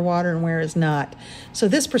underwater and where is not. So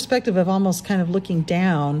this perspective of almost kind of looking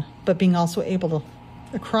down, but being also able to,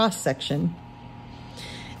 a cross section,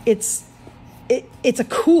 it's a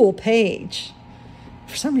cool page.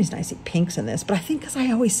 For some reason I see pinks in this, but I think because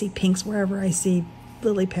I always see pinks wherever I see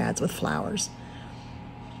lily pads with flowers.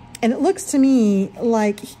 And it looks to me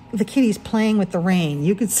like the kitty's playing with the rain.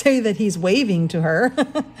 You could say that he's waving to her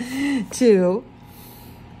too.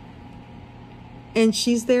 And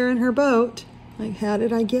she's there in her boat. Like, how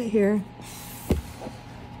did I get here?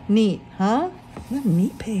 Neat, huh? What a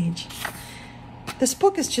neat page. This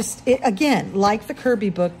book is just, again, like the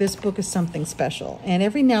Kirby book, this book is something special. And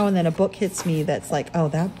every now and then a book hits me that's like, oh,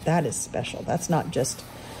 that is special. That's not just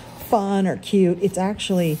fun or cute. It's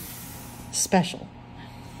actually special.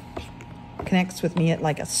 Connects with me at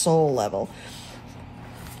like a soul level.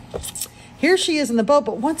 Here she is in the boat,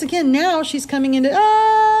 but once again, now she's coming into,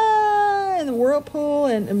 in the whirlpool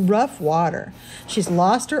and rough water. She's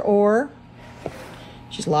lost her oar.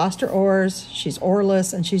 She's lost her oars, she's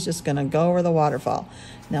oarless, and she's just gonna go over the waterfall.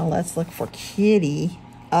 Now let's look for Kitty.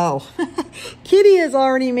 Oh, Kitty has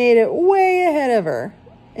already made it way ahead of her.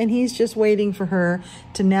 And he's just waiting for her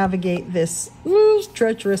to navigate this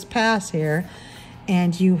treacherous pass here.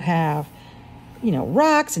 And you have, you know,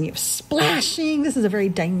 rocks and you have splashing. This is a very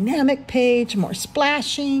dynamic page, more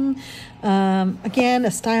splashing. Again,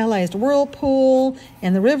 a stylized whirlpool,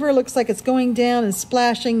 and the river looks like it's going down and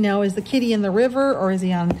splashing. Now, is the kitty in the river, or is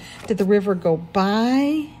he on, did the river go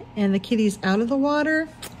by and the kitty's out of the water?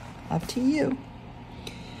 Up to you.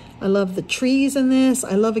 I love the trees in this.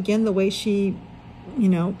 I love, again, the way she, you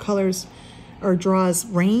know, colors or draws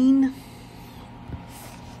rain.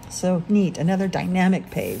 So neat. Another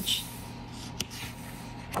dynamic page.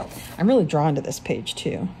 I'm really drawn to this page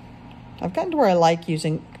too. I've gotten to where I like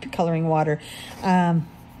using coloring water. I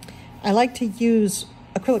like to use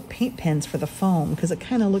acrylic paint pens for the foam because it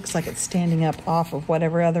kind of looks like it's standing up off of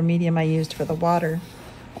whatever other medium I used for the water.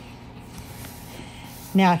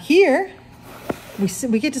 Now here,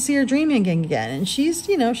 we get to see her dreaming again, and she's,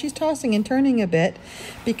 you know, she's tossing and turning a bit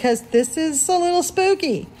because this is a little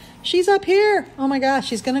spooky. She's up here. Oh my gosh,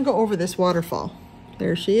 she's gonna go over this waterfall.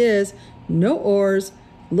 There she is, no oars,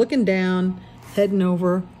 looking down, heading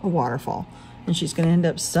over a waterfall. And she's going to end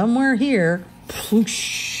up somewhere here.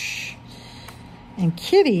 Ploosh. And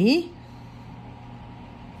Kitty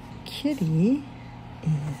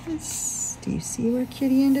is, do you see where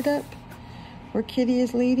Kitty ended up? Where Kitty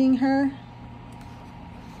is leading her?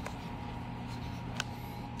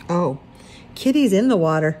 Oh, Kitty's in the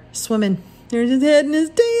water, swimming. There's his head and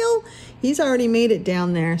his tail. He's already made it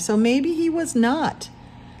down there. So maybe he was not.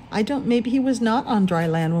 Maybe he was not on dry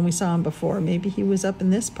land when we saw him before. Maybe he was up in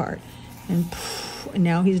this part. And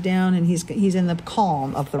now he's down and he's in the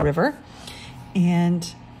calm of the river.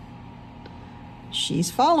 And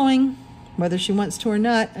she's following, whether she wants to or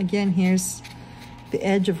not. Again, here's the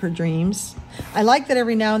edge of her dreams. I like that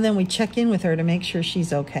every now and then we check in with her to make sure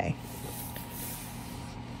she's okay.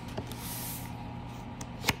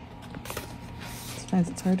 Sometimes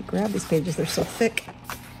it's hard to grab these pages. They're so thick.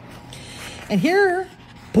 And here,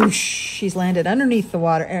 boosh, she's landed underneath the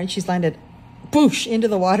water, and she's landed boosh into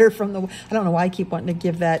the water from the, I don't know why I keep wanting to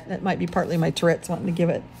give that. That might be partly my Tourette's wanting to give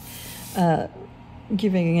it,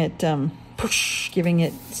 giving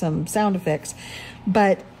it some sound effects.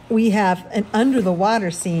 But we have an under the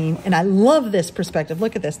water scene, and I love this perspective.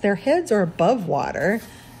 Look at this. Their heads are above water,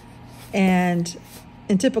 and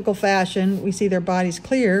in typical fashion, we see their bodies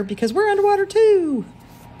clear because we're underwater too.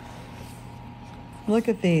 Look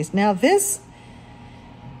at these. Now this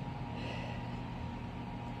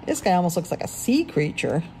guy almost looks like a sea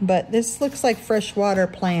creature, but this looks like freshwater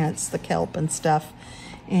plants, the kelp and stuff,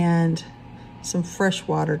 and some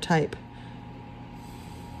freshwater type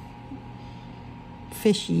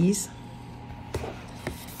fishies.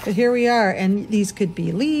 But here we are, and these could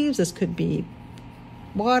be leaves, this could be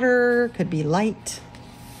water, could be light.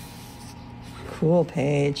 Cool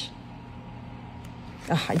page.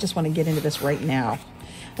 Oh, I just want to get into this right now.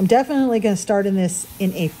 I'm definitely going to start in this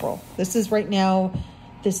in April. This is right now,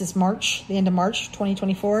 this is March, the end of March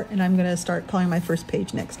 2024, and I'm going to start coloring my first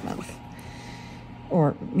page next month.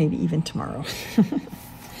 Or maybe even tomorrow.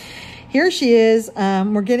 Here she is.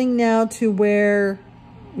 We're getting now to where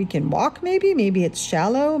we can walk maybe. Maybe it's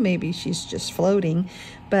shallow. Maybe she's just floating.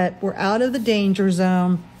 But we're out of the danger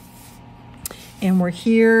zone. And we're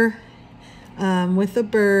here with the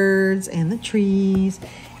birds and the trees.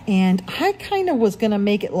 And I kind of was going to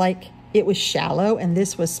make it like it was shallow and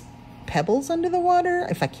this was pebbles under the water,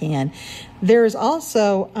 if I can. There's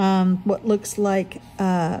also what looks like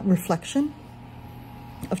reflection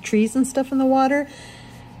of trees and stuff in the water.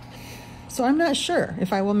 So I'm not sure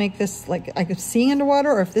if I will make this like I could see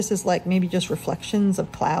underwater, or if this is like maybe just reflections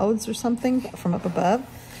of clouds or something from up above.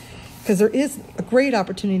 Because there is a great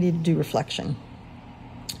opportunity to do reflection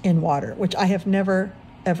in water, which I have never,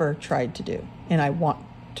 ever tried to do. And I want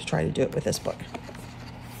to try to do it with this book.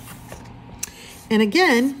 And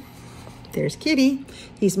again, there's Kitty.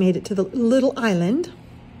 He's made it to the little island.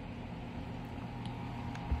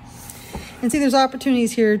 And see, there's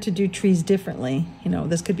opportunities here to do trees differently. You know,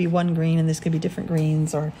 this could be one green and this could be different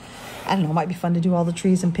greens, or I don't know, it might be fun to do all the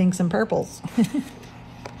trees in pinks and purples.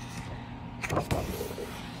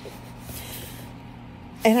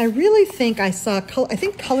 And I really think I saw, I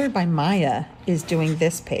think Colored by Maya is doing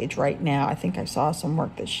this page right now. I think I saw some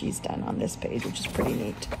work that she's done on this page, which is pretty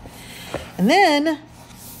neat. And then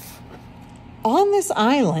on this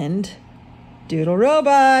island, Doodle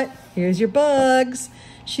Robot, here's your bugs.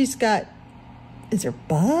 She's got, is there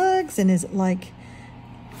bugs? And is it like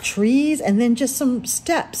trees? And then just some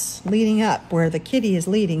steps leading up where the kitty is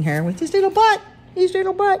leading her with his little butt,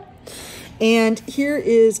 And here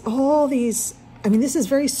is all these, I mean, this is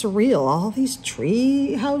very surreal. All these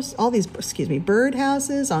bird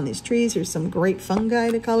houses on these trees. Here's some great fungi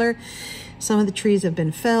to color. Some of the trees have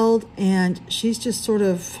been felled, and she's just sort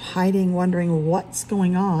of hiding, wondering what's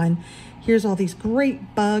going on. Here's all these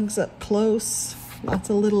great bugs up close. Lots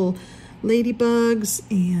of little ladybugs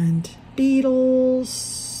and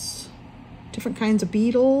beetles, different kinds of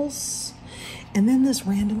beetles. And then this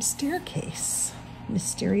random staircase,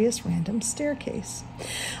 mysterious random staircase.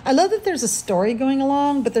 I love that there's a story going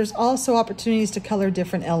along, but there's also opportunities to color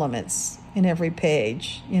different elements in every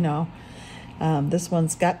page. You know, this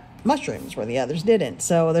one's got mushrooms where the others didn't.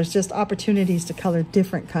 So there's just opportunities to color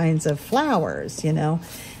different kinds of flowers, you know,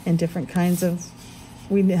 and different kinds of,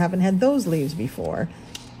 we haven't had those leaves before.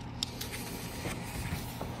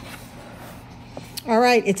 All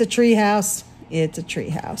right, it's a tree house. It's a tree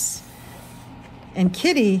house. And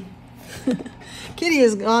Kitty, Kitty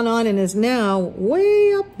has gone on and is now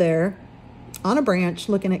way up there on a branch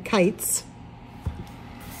looking at kites.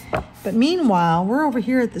 But meanwhile, we're over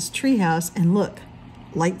here at this tree house, and look,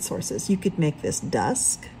 light sources. You could make this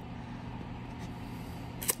dusk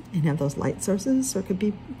and have those light sources, or it could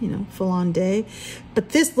be, you know, full on day. But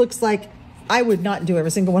this looks like, I would not do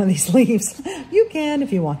every single one of these leaves. You can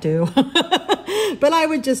if you want to. But I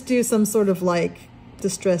would just do some sort of like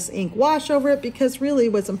distress ink wash over it, because really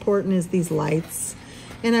what's important is these lights.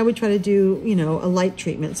 And I would try to do, you know, a light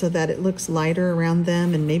treatment so that it looks lighter around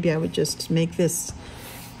them. And maybe I would just make this,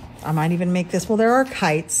 I might even make this, well, there are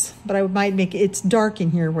kites, but I might make it, it's dark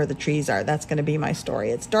in here where the trees are. That's going to be my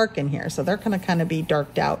story. It's dark in here. So they're going to kind of be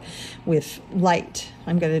darked out with light.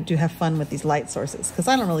 I'm going to have fun with these light sources, because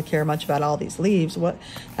I don't really care much about all these leaves.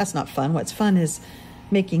 That's not fun. What's fun is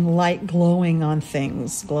making light glowing on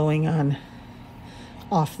things, glowing on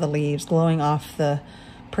off the leaves, glowing off the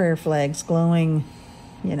prayer flags, glowing,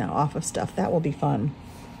 you know, off of stuff. That will be fun.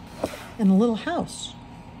 And a little house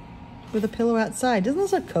with a pillow outside. Doesn't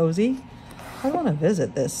this look cozy? I want to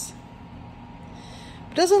visit this.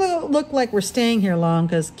 It doesn't look like we're staying here long,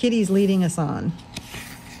 because Kitty's leading us on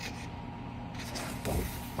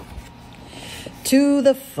to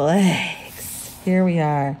the flags. Here we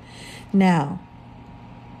are. Now,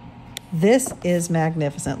 this is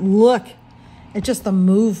magnificent. Look at just the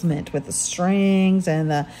movement with the strings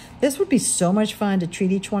and the, this would be so much fun to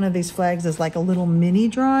treat each one of these flags as like a little mini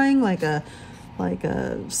drawing, like a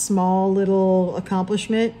small little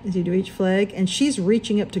accomplishment as you do each flag. And she's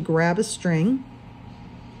reaching up to grab a string.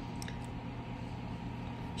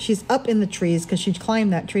 She's up in the trees because she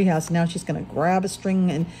climbed that tree house. Now she's going to grab a string.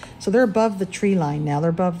 And so they're above the tree line now. They're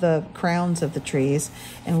above the crowns of the trees.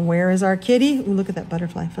 And where is our kitty? Ooh, look at that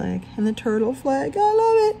butterfly flag and the turtle flag. I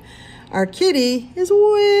love it. Our kitty is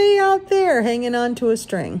way out there hanging on to a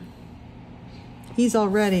string. He's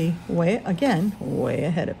already way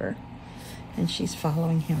ahead of her. And she's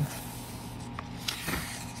following him.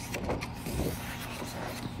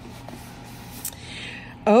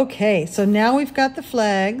 Okay, so now we've got the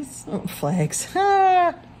flags,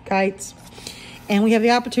 kites, and we have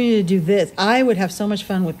the opportunity to do this. I would have so much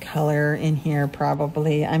fun with color in here,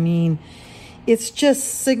 probably. I mean, it's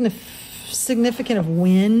just significant of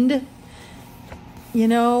wind, you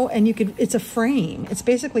know, and you could, it's a frame. It's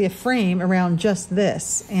basically a frame around just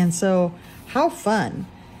this. And so how fun.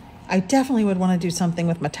 I definitely would want to do something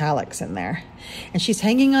with metallics in there. And she's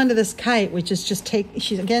hanging onto this kite, which is just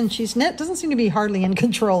doesn't seem to be hardly in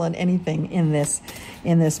control in anything in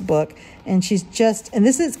this book. And she's and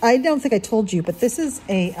this is, I don't think I told you, but this is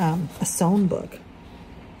a sewn book.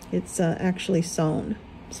 It's actually sewn.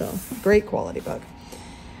 So great quality book.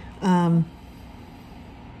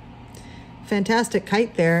 Fantastic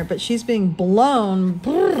kite there, but she's being blown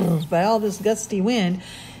by all this gusty wind.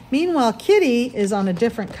 Meanwhile, Kitty is on a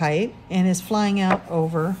different kite and is flying out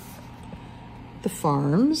over the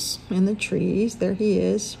farms and the trees. There he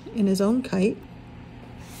is in his own kite.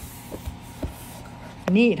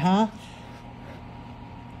 Neat, huh?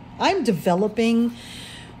 I'm developing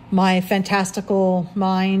my fantastical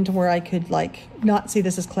mind where I could like not see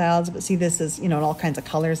this as clouds, but see this as, in all kinds of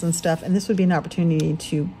colors and stuff. And this would be an opportunity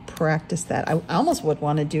to practice that. I almost would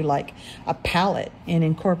want to do like a palette and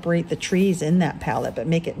incorporate the trees in that palette, but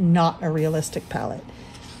make it not a realistic palette.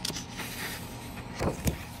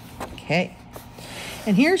 Okay.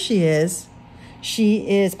 And here she is. She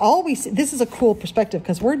is always, this is a cool perspective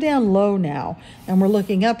because we're down low now and we're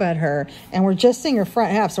looking up at her and we're just seeing her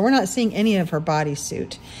front half. So we're not seeing any of her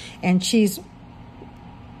bodysuit. And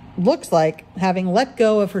looks like having let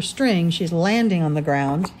go of her string, she's landing on the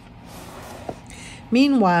ground.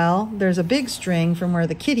 Meanwhile, there's a big string from where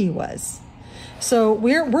the kitty was. So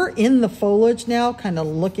we're in the foliage now, kind of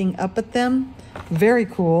looking up at them. Very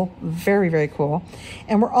cool. Very, very cool.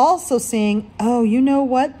 And we're also seeing, oh, you know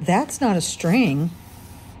what? That's not a string.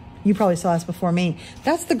 You probably saw this before me.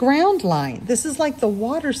 That's the ground line. This is like the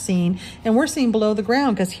water scene, and we're seeing below the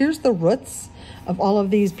ground because here's the roots of all of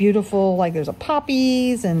these beautiful, like there's a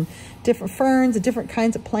poppies and different ferns and different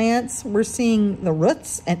kinds of plants. We're seeing the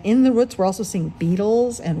roots, and in the roots, we're also seeing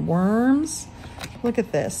beetles and worms. Look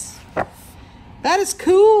at this. That is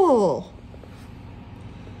cool.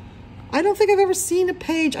 I don't think I've ever seen a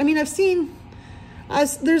page. I mean,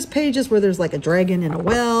 there's pages where there's like a dragon in a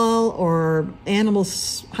well or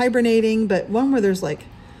animals hibernating, but one where there's like,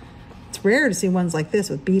 it's rare to see ones like this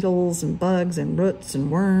with beetles and bugs and roots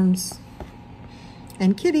and worms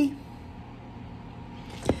and kitty.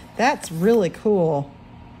 That's really cool.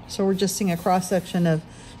 So we're just seeing a cross section of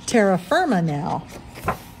terra firma now.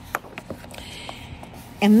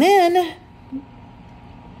 And then,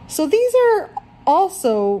 so these are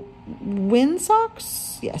also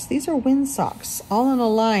windsocks. Yes, these are windsocks, all in a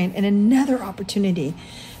line, and another opportunity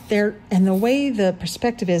there. And the way the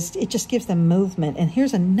perspective is, it just gives them movement. And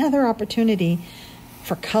here's another opportunity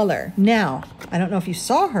for color. Now, I don't know if you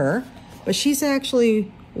saw her, but she's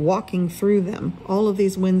actually walking through them, all of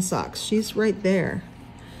these windsocks. She's right there,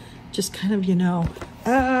 just kind of,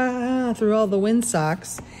 through all the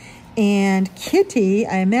windsocks. And Kitty,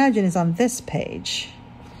 I imagine, is on this page.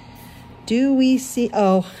 Do we see?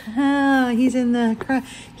 He's in the crowd.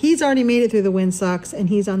 He's already made it through the windsocks, and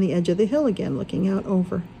he's on the edge of the hill again, looking out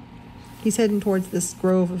over. He's heading towards this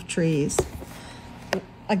grove of trees.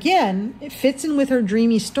 Again, it fits in with her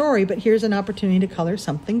dreamy story, but here's an opportunity to color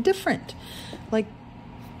something different, like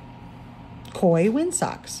koi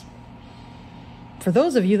windsocks. For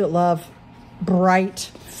those of you that love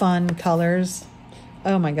bright, fun colors,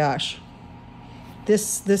 oh my gosh,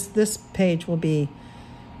 this page will be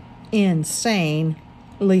insanely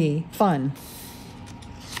fun.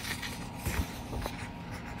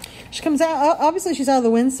 She comes out, obviously she's out of the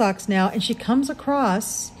windsocks now, and she comes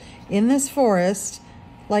across in this forest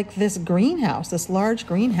like this greenhouse, this large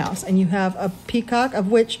greenhouse, and you have a peacock, of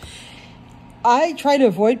which I try to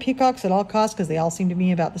avoid peacocks at all costs because they all seem to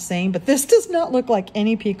me about the same, but this does not look like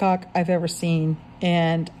any peacock I've ever seen,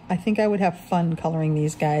 and I think I would have fun coloring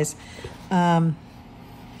these guys. There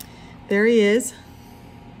he is.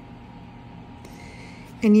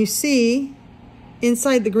 And you see,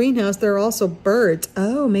 inside the greenhouse, there are also birds.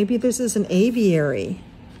 Oh, maybe this is an aviary.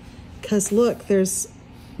 Because look, there's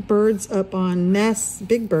birds up on nests,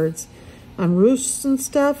 big birds, on roosts and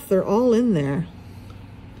stuff. They're all in there.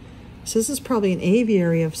 So this is probably an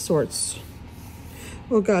aviary of sorts.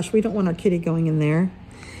 Oh gosh, we don't want our kitty going in there.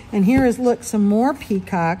 And here is, look, some more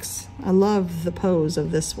peacocks. I love the pose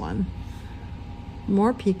of this one.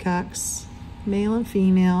 More peacocks, male and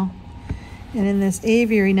female. And in this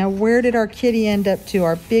aviary, now where did our kitty end up to?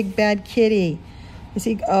 Our big bad kitty. Is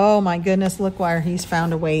he? Oh my goodness, look where he's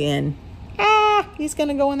found a way in. He's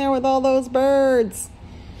gonna go in there with all those birds.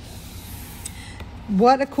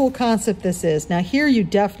 What a cool concept this is. Now here you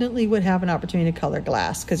definitely would have an opportunity to color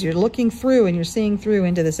glass because you're looking through and you're seeing through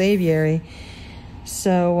into this aviary.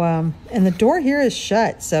 So, and the door here is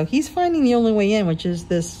shut. So he's finding the only way in, which is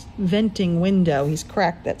this venting window.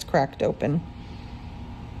 That's cracked open.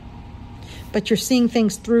 but you're seeing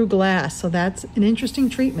things through glass. So that's an interesting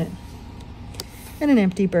treatment. And an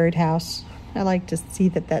empty birdhouse. I like to see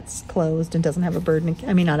that that's closed and doesn't have a bird in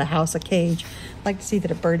I mean, not a house, a cage. I like to see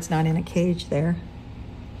that a bird's not in a cage there.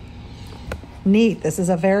 Neat. This is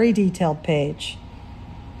a very detailed page.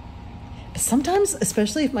 But sometimes,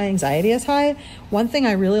 especially if my anxiety is high, one thing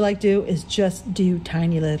I really like to do is just do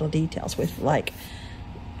tiny little details with like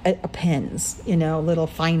a pens, you know, little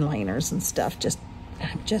fine liners and stuff.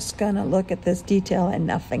 I'm just gonna look at this detail and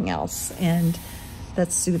nothing else. And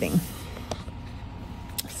that's soothing.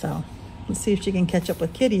 So let's see if she can catch up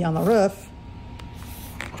with Kitty on the roof.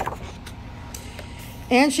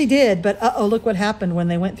 And she did, but uh-oh, look what happened when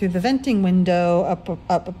they went through the venting window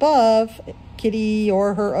up above. Kitty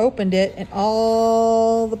or her opened it and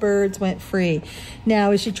all the birds went free.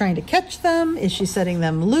 Now, is she trying to catch them? Is she setting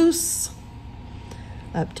them loose?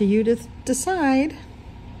 Up to you to decide.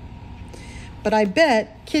 But I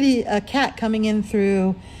bet a cat coming in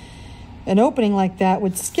through an opening like that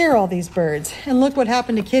would scare all these birds. And look what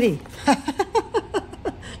happened to Kitty.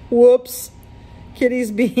 Whoops.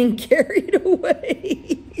 Kitty's being carried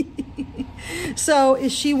away. So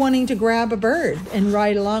is she wanting to grab a bird and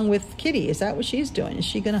ride along with Kitty? Is that what she's doing? Is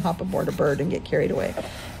she going to hop aboard a bird and get carried away?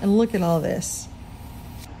 And look at all this.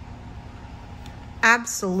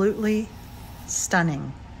 Absolutely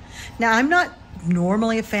stunning. Now, I'm not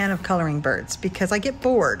normally a fan of coloring birds because I get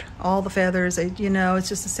bored. All the feathers, you know, it's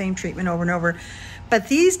just the same treatment over and over. But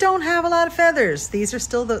these don't have a lot of feathers. These are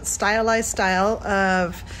still the stylized style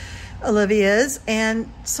of Olivia's,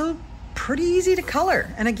 and so pretty easy to color.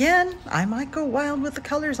 And again, I might go wild with the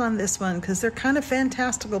colors on this one because they're kind of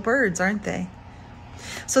fantastical birds, aren't they?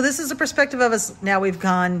 So this is a perspective of us. Now we've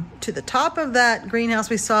gone to the top of that greenhouse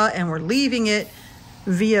we saw and we're leaving it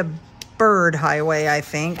via bird highway, I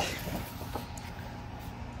think.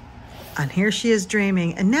 And here she is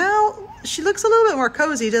dreaming. And now she looks a little bit more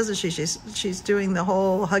cozy, doesn't she? She's doing the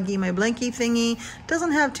whole huggy my blankie thingy.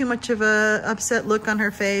 Doesn't have too much of a upset look on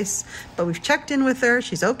her face, but we've checked in with her.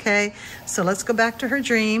 She's okay. So let's go back to her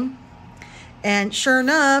dream. And sure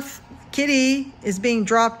enough, Kitty is being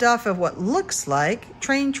dropped off of what looks like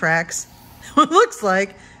train tracks, what looks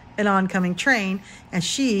like an oncoming train, and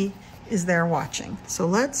she is there watching. So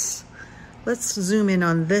let's zoom in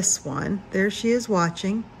on this one. There she is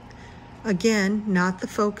watching. Again, not the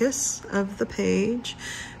focus of the page,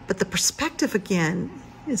 but the perspective again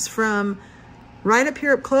is from right up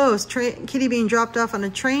here up close, Kitty being dropped off on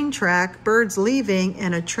a train track, birds leaving,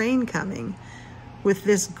 and a train coming with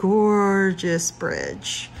this gorgeous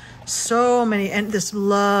bridge. So many, and this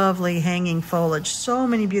lovely hanging foliage. So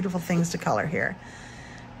many beautiful things to color here.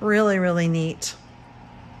 Really, really neat.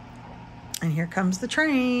 And here comes the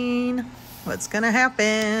train. What's gonna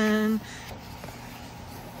happen?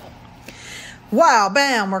 Wow,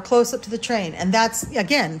 bam, we're close up to the train. And that's,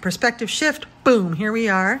 again, perspective shift, boom, here we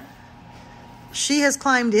are. She has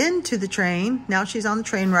climbed into the train. Now she's on the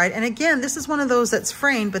train ride. And again, this is one of those that's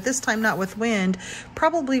framed, but this time not with wind,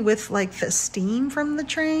 probably with like the steam from the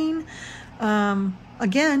train.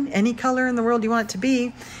 Again, any color in the world you want it to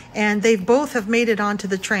be. And they both have made it onto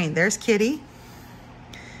the train. There's Kitty.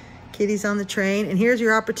 Kitty's on the train. And here's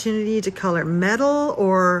your opportunity to color metal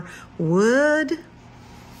or wood.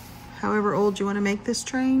 However old you want to make this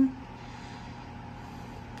train.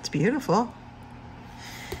 It's beautiful.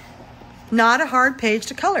 Not a hard page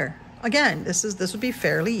to color. Again, this would be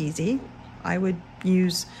fairly easy. I would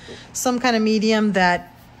use some kind of medium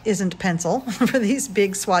that isn't pencil for these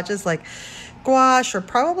big swatches, like gouache or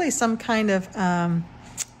probably some kind of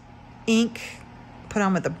ink put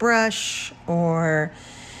on with a brush or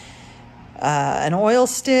an oil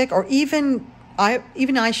stick, or even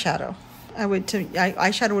eyeshadow.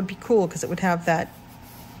 Eyeshadow would be cool because it would have that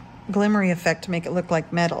glimmery effect to make it look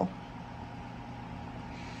like metal.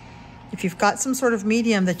 If you've got some sort of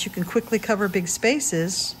medium that you can quickly cover big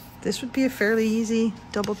spaces, this would be a fairly easy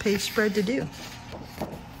double page spread to do.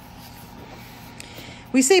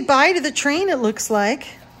 We say bye to the train, it looks like.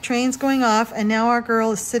 Train's going off, and now our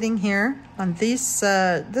girl is sitting here on this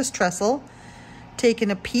trestle, taking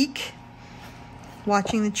a peek,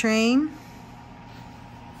 watching the train.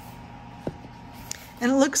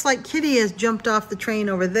 And it looks like Kitty has jumped off the train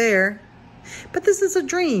over there. But this is a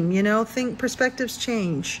dream, you know, perspectives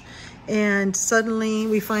change. And suddenly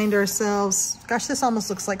we find ourselves, gosh, this almost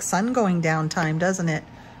looks like sun going down time, doesn't it?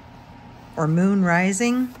 Or moon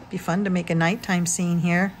rising. Be fun to make a nighttime scene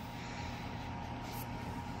here.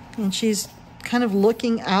 And she's kind of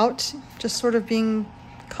looking out, just sort of being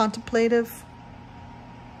contemplative.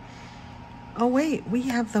 Oh wait, we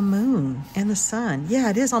have the moon and the sun. Yeah,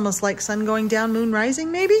 it is almost like sun going down, moon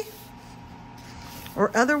rising maybe?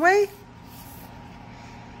 Or other way?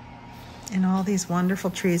 And all these wonderful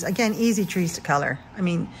trees. Again, easy trees to color. I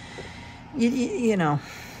mean, you know,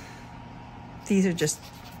 these are just,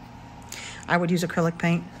 I would use acrylic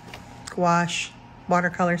paint, gouache,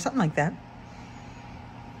 watercolor, something like that.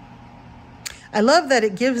 I love that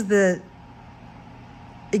it gives the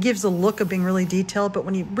look of being really detailed, but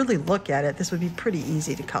when you really look at it, this would be pretty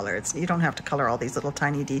easy to color. You don't have to color all these little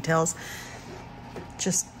tiny details.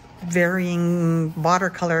 Just varying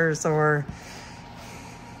watercolors, or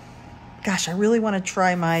gosh, I really want to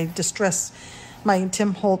try my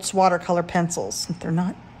Tim Holtz watercolor pencils. They're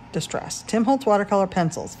not distressed. Tim Holtz watercolor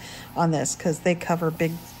pencils on this, because they cover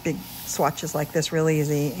big swatches like this really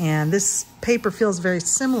easy. And this paper feels very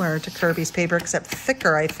similar to Kirby's paper, except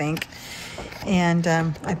thicker, I think. And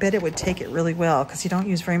I bet it would take it really well, because you don't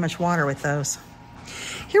use very much water with those.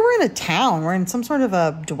 Here we're in a town. We're in some sort of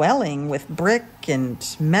a dwelling with brick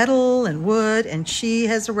and metal and wood, and she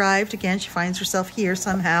has arrived again. She finds herself here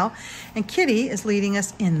somehow, and Kitty is leading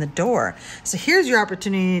us in the door. So here's your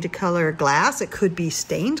opportunity to color glass. It could be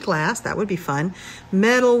stained glass. That would be fun.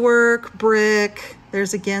 Metalwork, brick.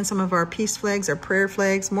 There's again some of our peace flags, our prayer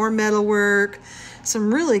flags, more metalwork.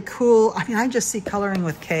 Some really cool, I mean, I just see coloring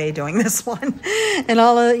with Kay doing this one. And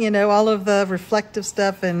all of the reflective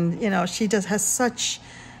stuff. And, she has such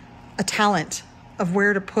a talent of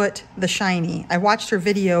where to put the shiny. I watched her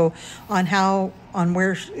video on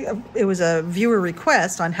where it was a viewer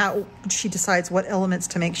request on how she decides what elements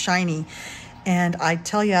to make shiny. And I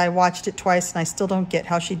tell you, I watched it twice and I still don't get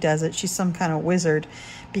how she does it. She's some kind of wizard,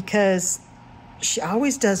 because she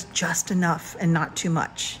always does just enough and not too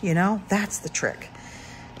much, That's the trick.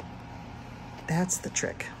 That's the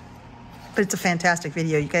trick. But it's a fantastic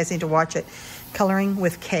video. You guys need to watch it. Coloring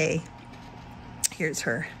with Kay. Here's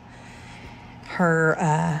her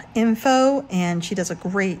info, and she does a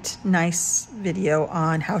great, nice video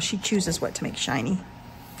on how she chooses what to make shiny.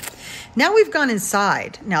 Now we've gone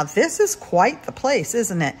inside. Now this is quite the place,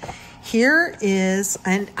 isn't it? Here is,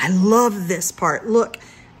 and I love this part. Look.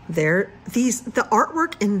 The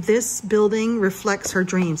artwork in this building reflects her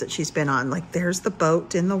dreams that she's been on. Like there's the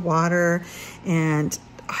boat in the water, and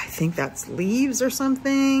I think that's leaves or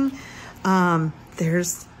something.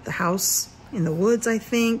 There's the house in the woods, I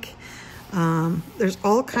think. There's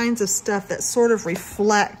all kinds of stuff that sort of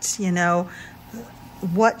reflect,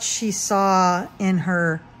 what she saw in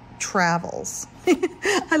her travels.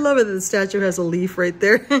 I love it that the statue has a leaf right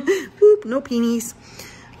there. Whoop, no peonies.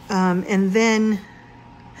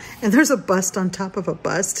 And there's a bust on top of a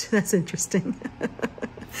bust. That's interesting.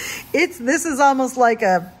 This is almost like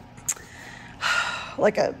a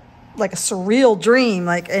surreal dream.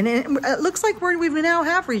 And it looks like we now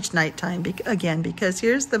have reached nighttime again, because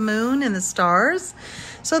here's the moon and the stars.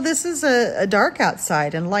 So this is a dark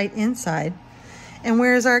outside and light inside. And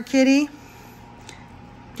where's our kitty?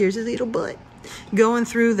 Here's his little butt. Going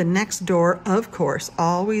through the next door, of course,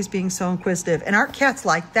 always being so inquisitive. And our cats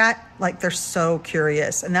like that, like they're so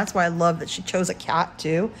curious. And that's why I love that she chose a cat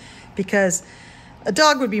too, because a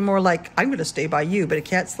dog would be more like, I'm going to stay by you. But a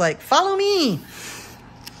cat's like, follow me.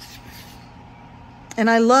 And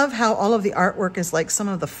I love how all of the artwork is like some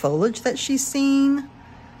of the foliage that she's seen.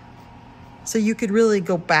 So you could really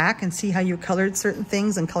go back and see how you colored certain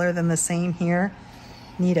things and color them the same here.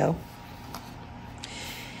 Neato.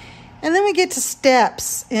 And then we get to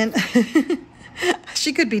steps, and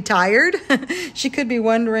she could be tired. She could be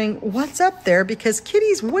wondering what's up there, because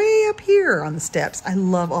Kitty's way up here on the steps. I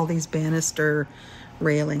love all these banister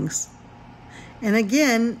railings. And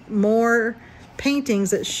again, more paintings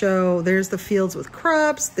that show there's the fields with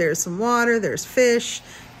crops, there's some water, there's fish,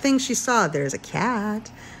 things she saw. There's a cat.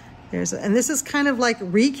 And this is kind of like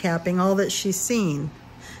recapping all that she's seen.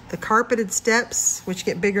 The carpeted steps, which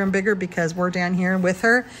get bigger and bigger because we're down here with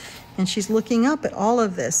her. And she's looking up at all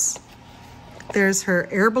of this. There's her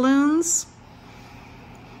air balloons.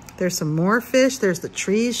 There's some more fish. There's the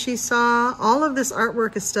trees she saw. All of this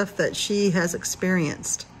artwork is stuff that she has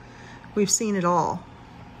experienced. We've seen it all.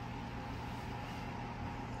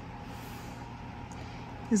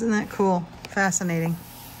 Isn't that cool? Fascinating.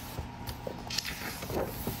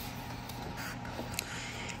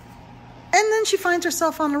 And then she finds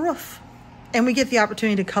herself on a roof. And we get the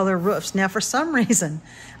opportunity to color roofs. Now, for some reason,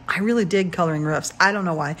 I really dig coloring roofs. I don't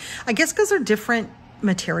know why. I guess because they're different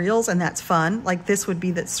materials, and that's fun. Like this would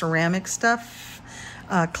be that ceramic stuff,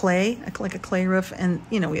 clay, like a clay roof. And,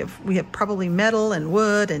 we have probably metal and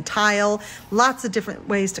wood and tile, lots of different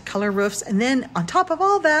ways to color roofs. And then on top of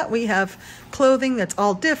all that, we have clothing that's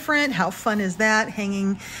all different. How fun is that?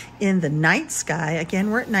 Hanging in the night sky. Again,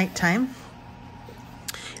 we're at nighttime.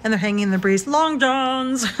 And they're hanging in the breeze. Long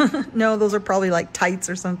johns. No, those are probably like tights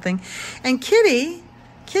or something. And Kitty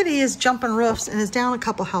Kitty is jumping roofs and is down a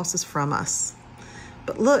couple houses from us.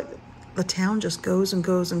 But look, the town just goes and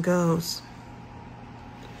goes and goes.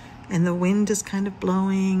 And the wind is kind of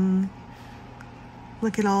blowing.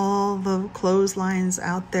 Look at all the clotheslines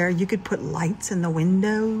out there. You could put lights in the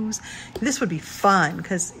windows. This would be fun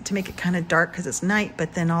because to make it kind of dark because it's night,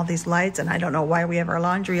 but then all these lights, and I don't know why we have our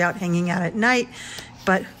laundry out hanging out at night,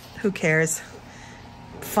 but who cares?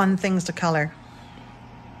 Fun things to color.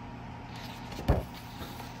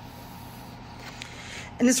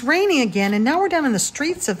 And it's raining again, and now we're down in the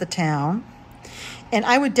streets of the town. And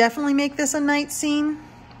I would definitely make this a night scene.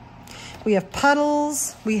 We have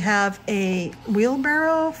puddles. We have a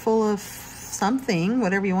wheelbarrow full of something,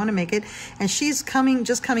 whatever you want to make it. And she's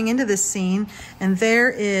just coming into this scene, and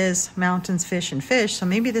there is mountains, fish, and fish. So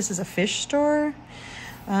maybe this is a fish store.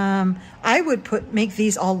 I would make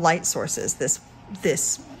these all light sources.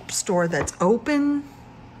 This store that's open.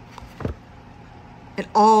 And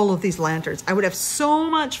all of these lanterns. I would have so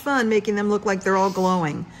much fun making them look like they're all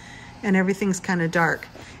glowing and everything's kind of dark.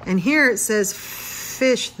 And here it says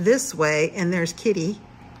fish this way, and there's Kitty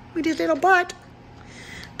with his little butt.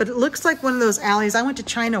 But it looks like one of those alleys. I went to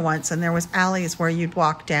China once, and there was alleys where you'd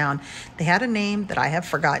walk down. They had a name that I have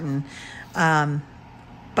forgotten.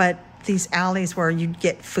 But these alleys where you'd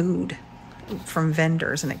get food from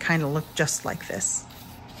vendors, and it kind of looked just like this.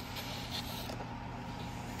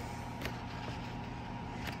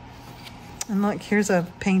 And look, here's a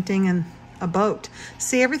painting and a boat.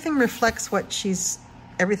 See, everything reflects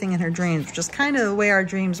everything in her dreams, which is kind of the way our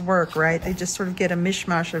dreams work, right? They just sort of get a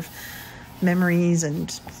mishmash of memories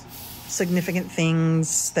and significant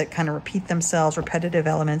things that kind of repeat themselves, repetitive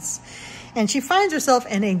elements. And she finds herself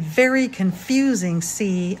in a very confusing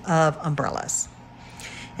sea of umbrellas.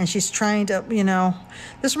 And she's trying to,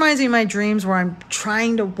 this reminds me of my dreams where I'm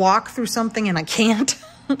trying to walk through something and I can't.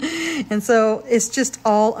 And so it's just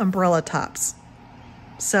all umbrella tops.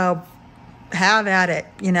 So have at it,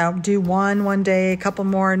 do one day, a couple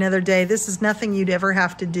more another day. This is nothing you'd ever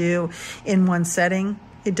have to do in one setting.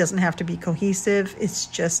 It doesn't have to be cohesive. It's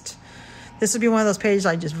just, this would be one of those pages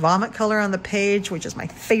I just vomit color on the page, which is my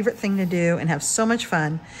favorite thing to do, and have so much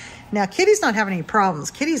fun. Now, Kitty's not having any problems.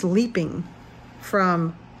 Kitty's leaping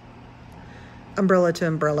from umbrella to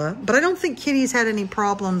umbrella, but I don't think Kitty's had any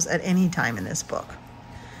problems at any time in this book.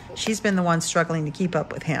 She's been the one struggling to keep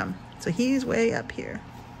up with him. So he's way up here.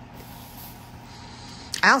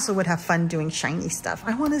 I also would have fun doing shiny stuff.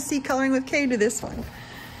 I want to see Coloring with Kay do this one.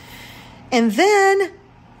 And then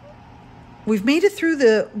we've made it through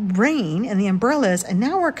the rain and the umbrellas, and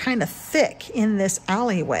now we're kind of thick in this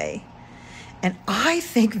alleyway. And I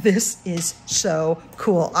think this is so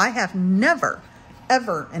cool. I have never,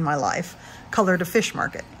 ever in my life colored a fish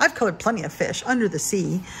market. I've colored plenty of fish under the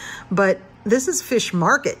sea, but this is fish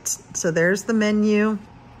market. So there's the menu.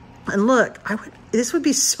 And look, this would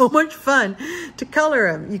be so much fun to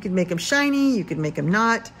color them. You could make them shiny. You could make them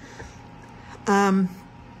not. You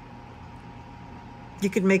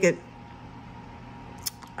could make it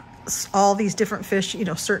all these different fish,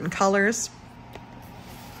 certain colors.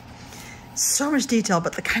 So much detail,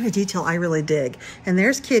 but the kind of detail I really dig. And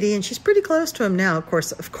there's Kitty, and she's pretty close to him now.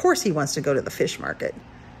 Of course he wants to go to the fish market.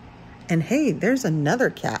 And hey, there's another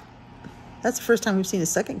cat. That's the first time we've seen a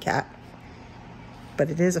second cat. But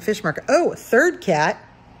it is a fish market. Oh, a third cat.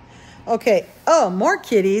 Okay. Oh, more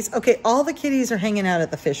kitties. Okay, all the kitties are hanging out at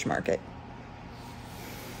the fish market.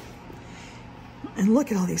 And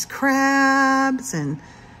look at all these crabs and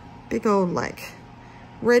big old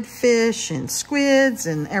redfish and squids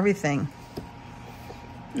and everything.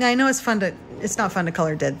 Now, I know it's not fun to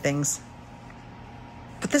color dead things.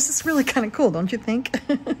 But this is really kind of cool, don't you think?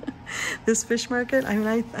 This fish market. I mean,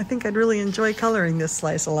 I think I'd really enjoy coloring this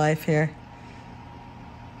slice of life here.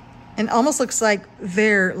 And almost looks like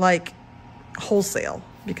they're wholesale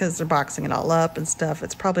because they're boxing it all up and stuff.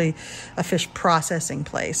 It's probably a fish processing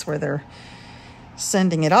place where they're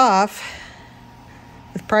sending it off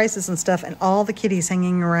with prices and stuff, and all the kitties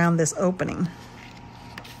hanging around this opening.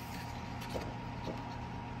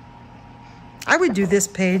 I would do this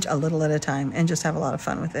page a little at a time and just have a lot of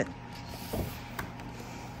fun with it.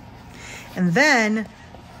 And then,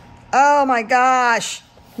 oh my gosh,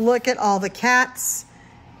 look at all the cats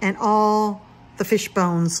and all the fish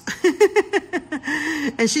bones.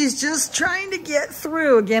 And she's just trying to get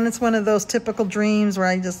through. Again, it's one of those typical dreams where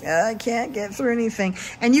I can't get through anything.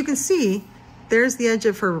 And you can see there's the edge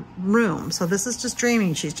of her room. So this is just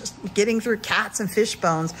dreaming. She's just getting through cats and fish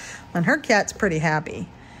bones. And her cat's pretty happy.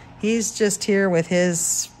 He's just here with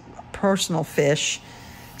his personal fish.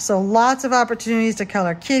 So lots of opportunities to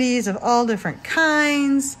color kitties of all different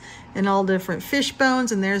kinds. and all different fish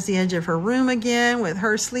bones. And there's the edge of her room again with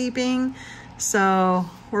her sleeping. So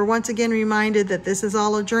we're once again reminded that this is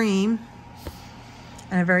all a dream,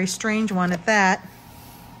 and a very strange one at that.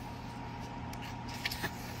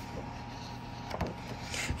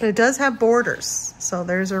 But it does have borders. So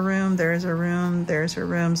there's a room, there's a room, there's her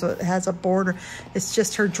room. So it has a border. It's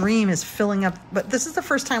just her dream is filling up. But this is the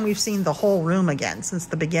first time we've seen the whole room again since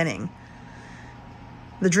the beginning.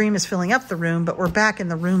 The dream is filling up the room, but we're back in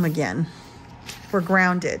the room again. We're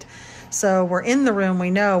grounded. So we're in the room, we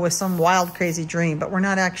know, with some wild, crazy dream, but we're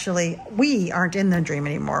not actually, we aren't in the dream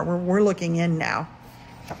anymore. We're looking in now.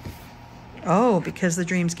 Oh, because the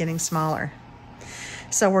dream's getting smaller.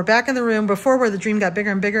 So we're back in the room before, where the dream got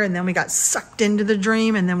bigger and bigger, and then we got sucked into the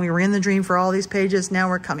dream, and then we were in the dream for all these pages. Now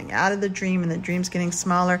we're coming out of the dream, and the dream's getting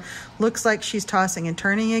smaller. Looks like she's tossing and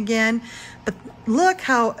turning again. But look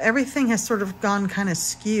how everything has sort of gone kind of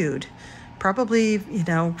skewed. Probably, you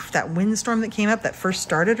know, that windstorm that came up that first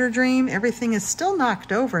started her dream, everything is still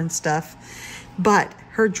knocked over and stuff. But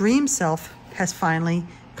her dream self has finally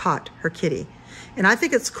caught her kitty. And I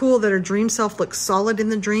think it's cool that her dream self looks solid in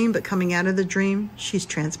the dream, but coming out of the dream, she's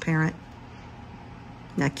transparent.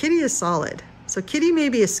 Now, Kitty is solid. So Kitty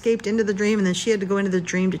maybe escaped into the dream, and then she had to go into the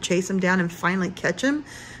dream to chase him down and finally catch him.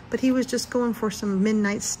 But he was just going for some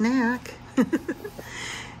midnight snack.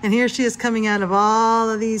 And here she is coming out of all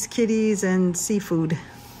of these kitties and seafood.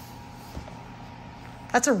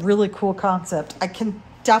 That's a really cool concept. I can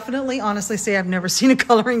definitely, honestly say I've never seen a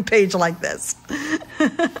coloring page like this.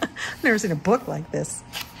 I've never seen a book like this.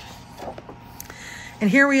 And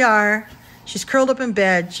here we are. She's curled up in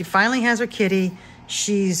bed. She finally has her kitty.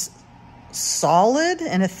 She's solid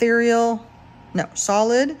and ethereal. No,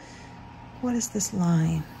 solid. What is this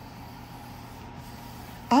line?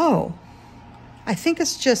 Oh, I think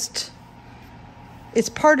it's just, it's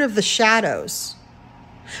part of the shadows.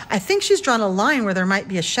 I think she's drawn a line where there might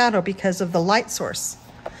be a shadow because of the light source,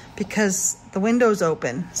 because the window's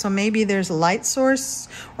open. So maybe there's a light source,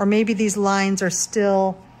 or maybe these lines are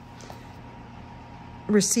still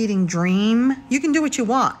receding dream. You can do what you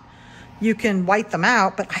want. You can white them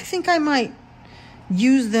out, but I think I might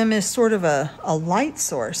use them as sort of a light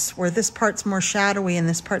source, where this part's more shadowy and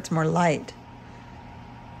this part's more light.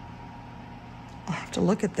 I'll have to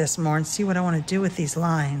look at this more and see what I want to do with these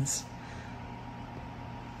lines.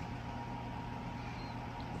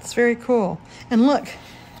 It's very cool. And look,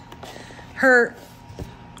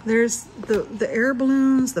 there's the air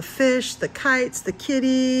balloons, the fish, the kites, the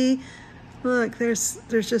kitty. Look, there's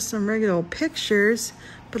just some regular old pictures,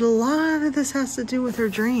 but a lot of this has to do with her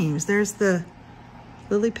dreams. There's the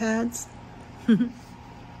lily pads. And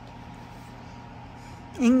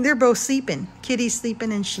they're both sleeping. Kitty's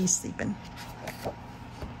sleeping and she's sleeping.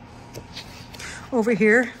 Over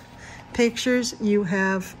here, pictures, you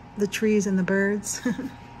have the trees and the birds.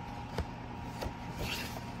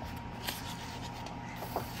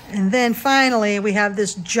 And then finally, we have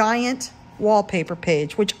this giant wallpaper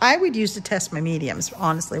page, which I would use to test my mediums,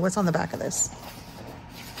 honestly. What's on the back of this?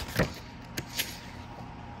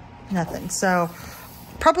 Nothing. So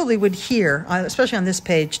probably would here, especially on this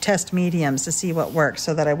page, test mediums to see what works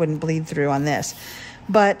so that I wouldn't bleed through on this.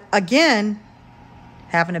 But again,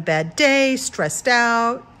 having a bad day, stressed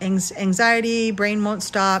out, anxiety, brain won't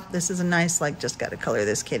stop. This is a nice, like, just got to color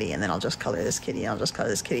this kitty, and then I'll just color this kitty, and I'll just color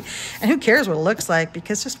this kitty. And who cares what it looks like,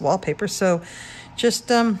 because it's just wallpaper. So just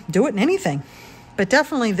do it in anything. But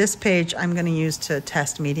definitely this page I'm going to use to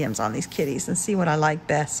test mediums on these kitties and see what I like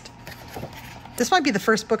best. This might be the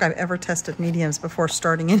first book I've ever tested mediums before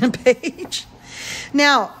starting in a page.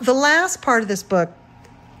 Now, the last part of this book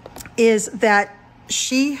is that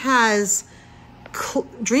she has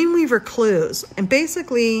Dreamweaver clues, and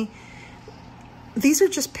basically these are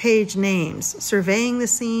just page names: surveying the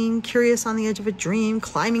scene, curious on the edge of a dream,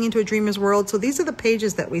 climbing into a dreamer's world. So these are the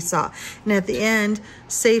pages that we saw, and at the end,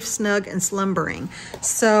 safe, snug, and slumbering.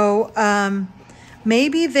 So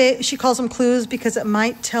maybe she calls them clues because it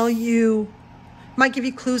might tell you, might give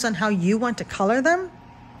you clues on how you want to color them.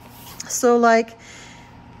 So like,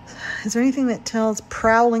 is there anything that tells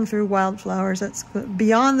prowling through wildflowers? That's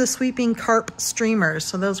beyond the sweeping carp streamers.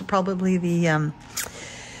 So those are probably the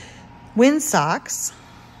wind socks.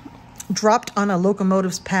 Dropped on a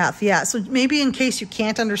locomotive's path. Yeah, so maybe in case you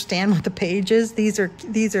can't understand what the page is, these are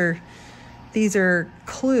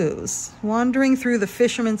clues. Wandering through the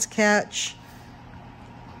fisherman's catch,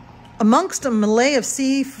 amongst a melee of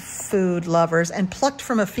seafood lovers, and plucked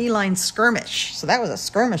from a feline skirmish. So that was a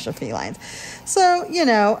skirmish of felines. So, you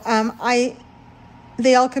know,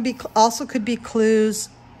 they all could be clues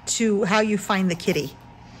to how you find the kitty.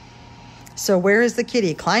 So where is the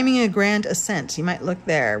kitty? Climbing a grand ascent. You might look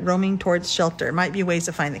there. Roaming towards shelter. Might be ways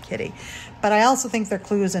to find the kitty. But I also think they're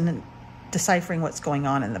clues in deciphering what's going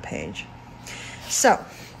on in the page. So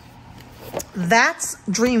that's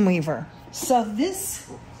Dreamweaver. So this,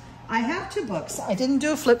 I have 2 books. I didn't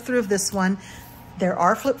do a flip through of this one. There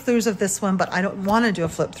are flip throughs of this one, but I don't want to do a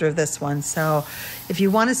flip through of this one. So if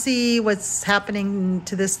you want to see what's happening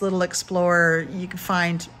to this little explorer, you can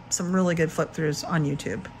find some really good flip throughs on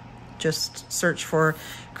YouTube. Just search for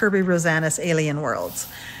Kirby Rosanis Alien Worlds.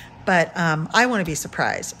 But I want to be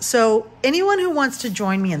surprised. So anyone who wants to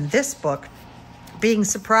join me in this book, being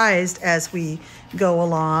surprised as we go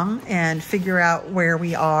along and figure out where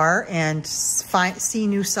we are and see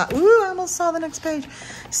new sites. Ooh, I almost saw the next page.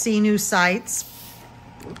 See new sites.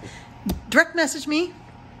 Direct message me.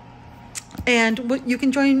 And you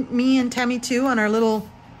can join me and Tammy too on our little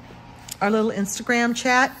Instagram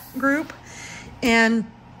chat group and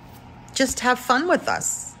just have fun with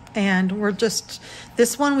us. And we're just,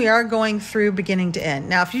 this one we are going through beginning to end.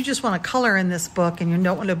 Now, if you just want to color in this book and you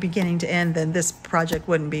don't want to beginning to end, then this project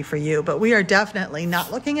wouldn't be for you. But we are definitely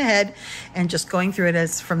not looking ahead and just going through it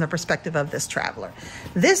as from the perspective of this traveler.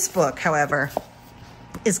 This book, however,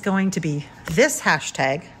 is going to be this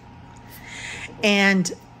hashtag.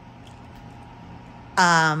 And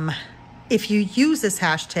if you use this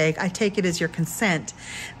hashtag, I take it as your consent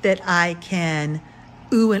that I can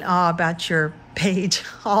ooh and ah about your page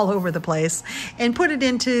all over the place and put it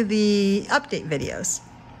into the update videos.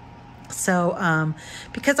 So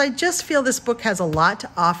because I just feel this book has a lot to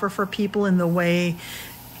offer for people in the way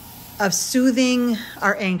of soothing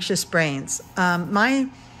our anxious brains. My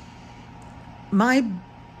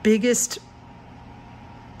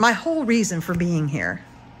whole reason for being here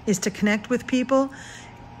is to connect with people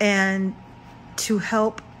and to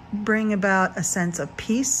help bring about a sense of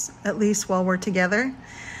peace, at least while we're together.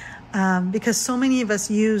 Because so many of us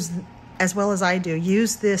use, as well as I do,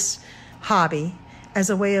 use this hobby as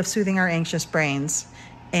a way of soothing our anxious brains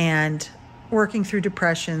and working through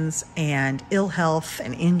depressions and ill health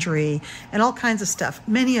and injury and all kinds of stuff.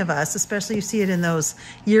 Many of us, especially you see it in those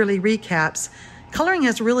yearly recaps, coloring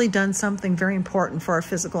has really done something very important for our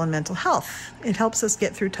physical and mental health. It helps us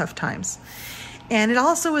get through tough times. And it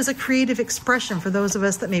also is a creative expression for those of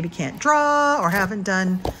us that maybe can't draw or haven't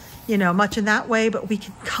done, much in that way, but we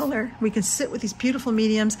can color. We can sit with these beautiful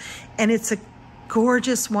mediums, and it's a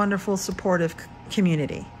gorgeous, wonderful, supportive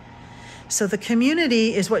community. So the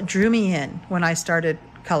community is what drew me in when I started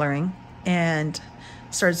coloring and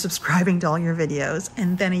started subscribing to all your videos.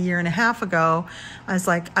 And then a year and a half ago, I was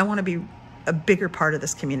like, I want to be a bigger part of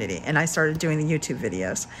this community. And I started doing the YouTube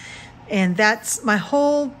videos. And that's my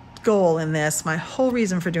whole goal in this, my whole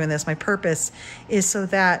reason for doing this, my purpose is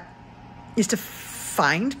to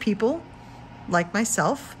find people like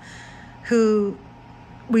myself who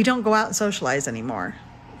we don't go out and socialize anymore,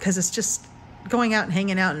 because it's just going out and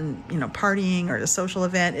hanging out and partying or a social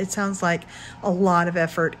event. It sounds like a lot of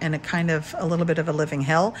effort and a little bit of a living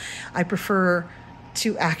hell. I prefer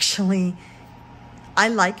to actually, I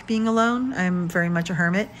like being alone. I'm very much a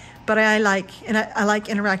hermit, but I like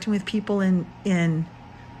interacting with people in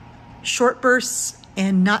short bursts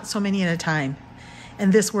and not so many at a time.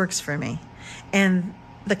 And this works for me. And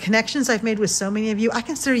the connections I've made with so many of you, I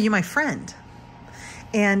consider you my friend.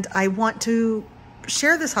 And I want to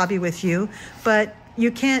share this hobby with you, but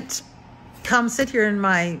you can't come sit here in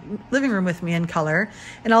my living room with me and color.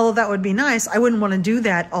 And although that would be nice, I wouldn't want to do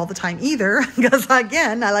that all the time either, because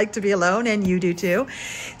again, I like to be alone and you do too.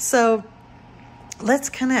 So let's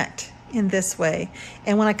connect in this way.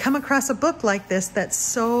 And when I come across a book like this that's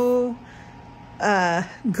so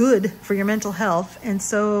good for your mental health and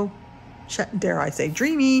so, dare I say,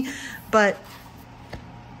 dreamy, but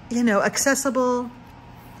accessible,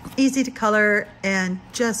 easy to color, and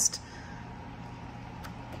just,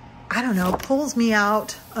 I don't know, pulls me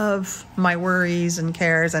out of my worries and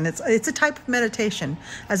cares. And it's a type of meditation.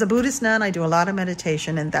 As a Buddhist nun, I do a lot of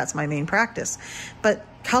meditation, and that's my main practice. But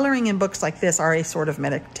coloring in books like this are a sort of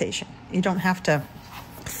meditation. You don't have to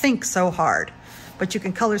think so hard, but you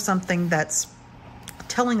can color something that's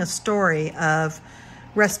telling a story of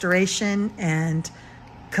restoration and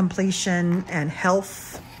completion and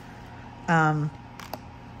health. And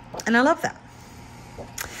I love that.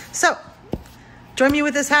 So join me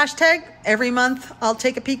with this hashtag. Every month I'll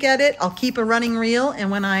take a peek at it. I'll keep a running reel.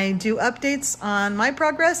 And when I do updates on my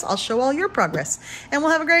progress, I'll show all your progress. And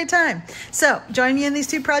we'll have a great time. So join me in these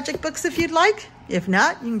 2 project books if you'd like. If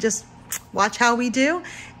not, you can just watch how we do.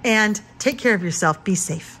 And take care of yourself. Be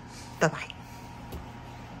safe. Bye-bye.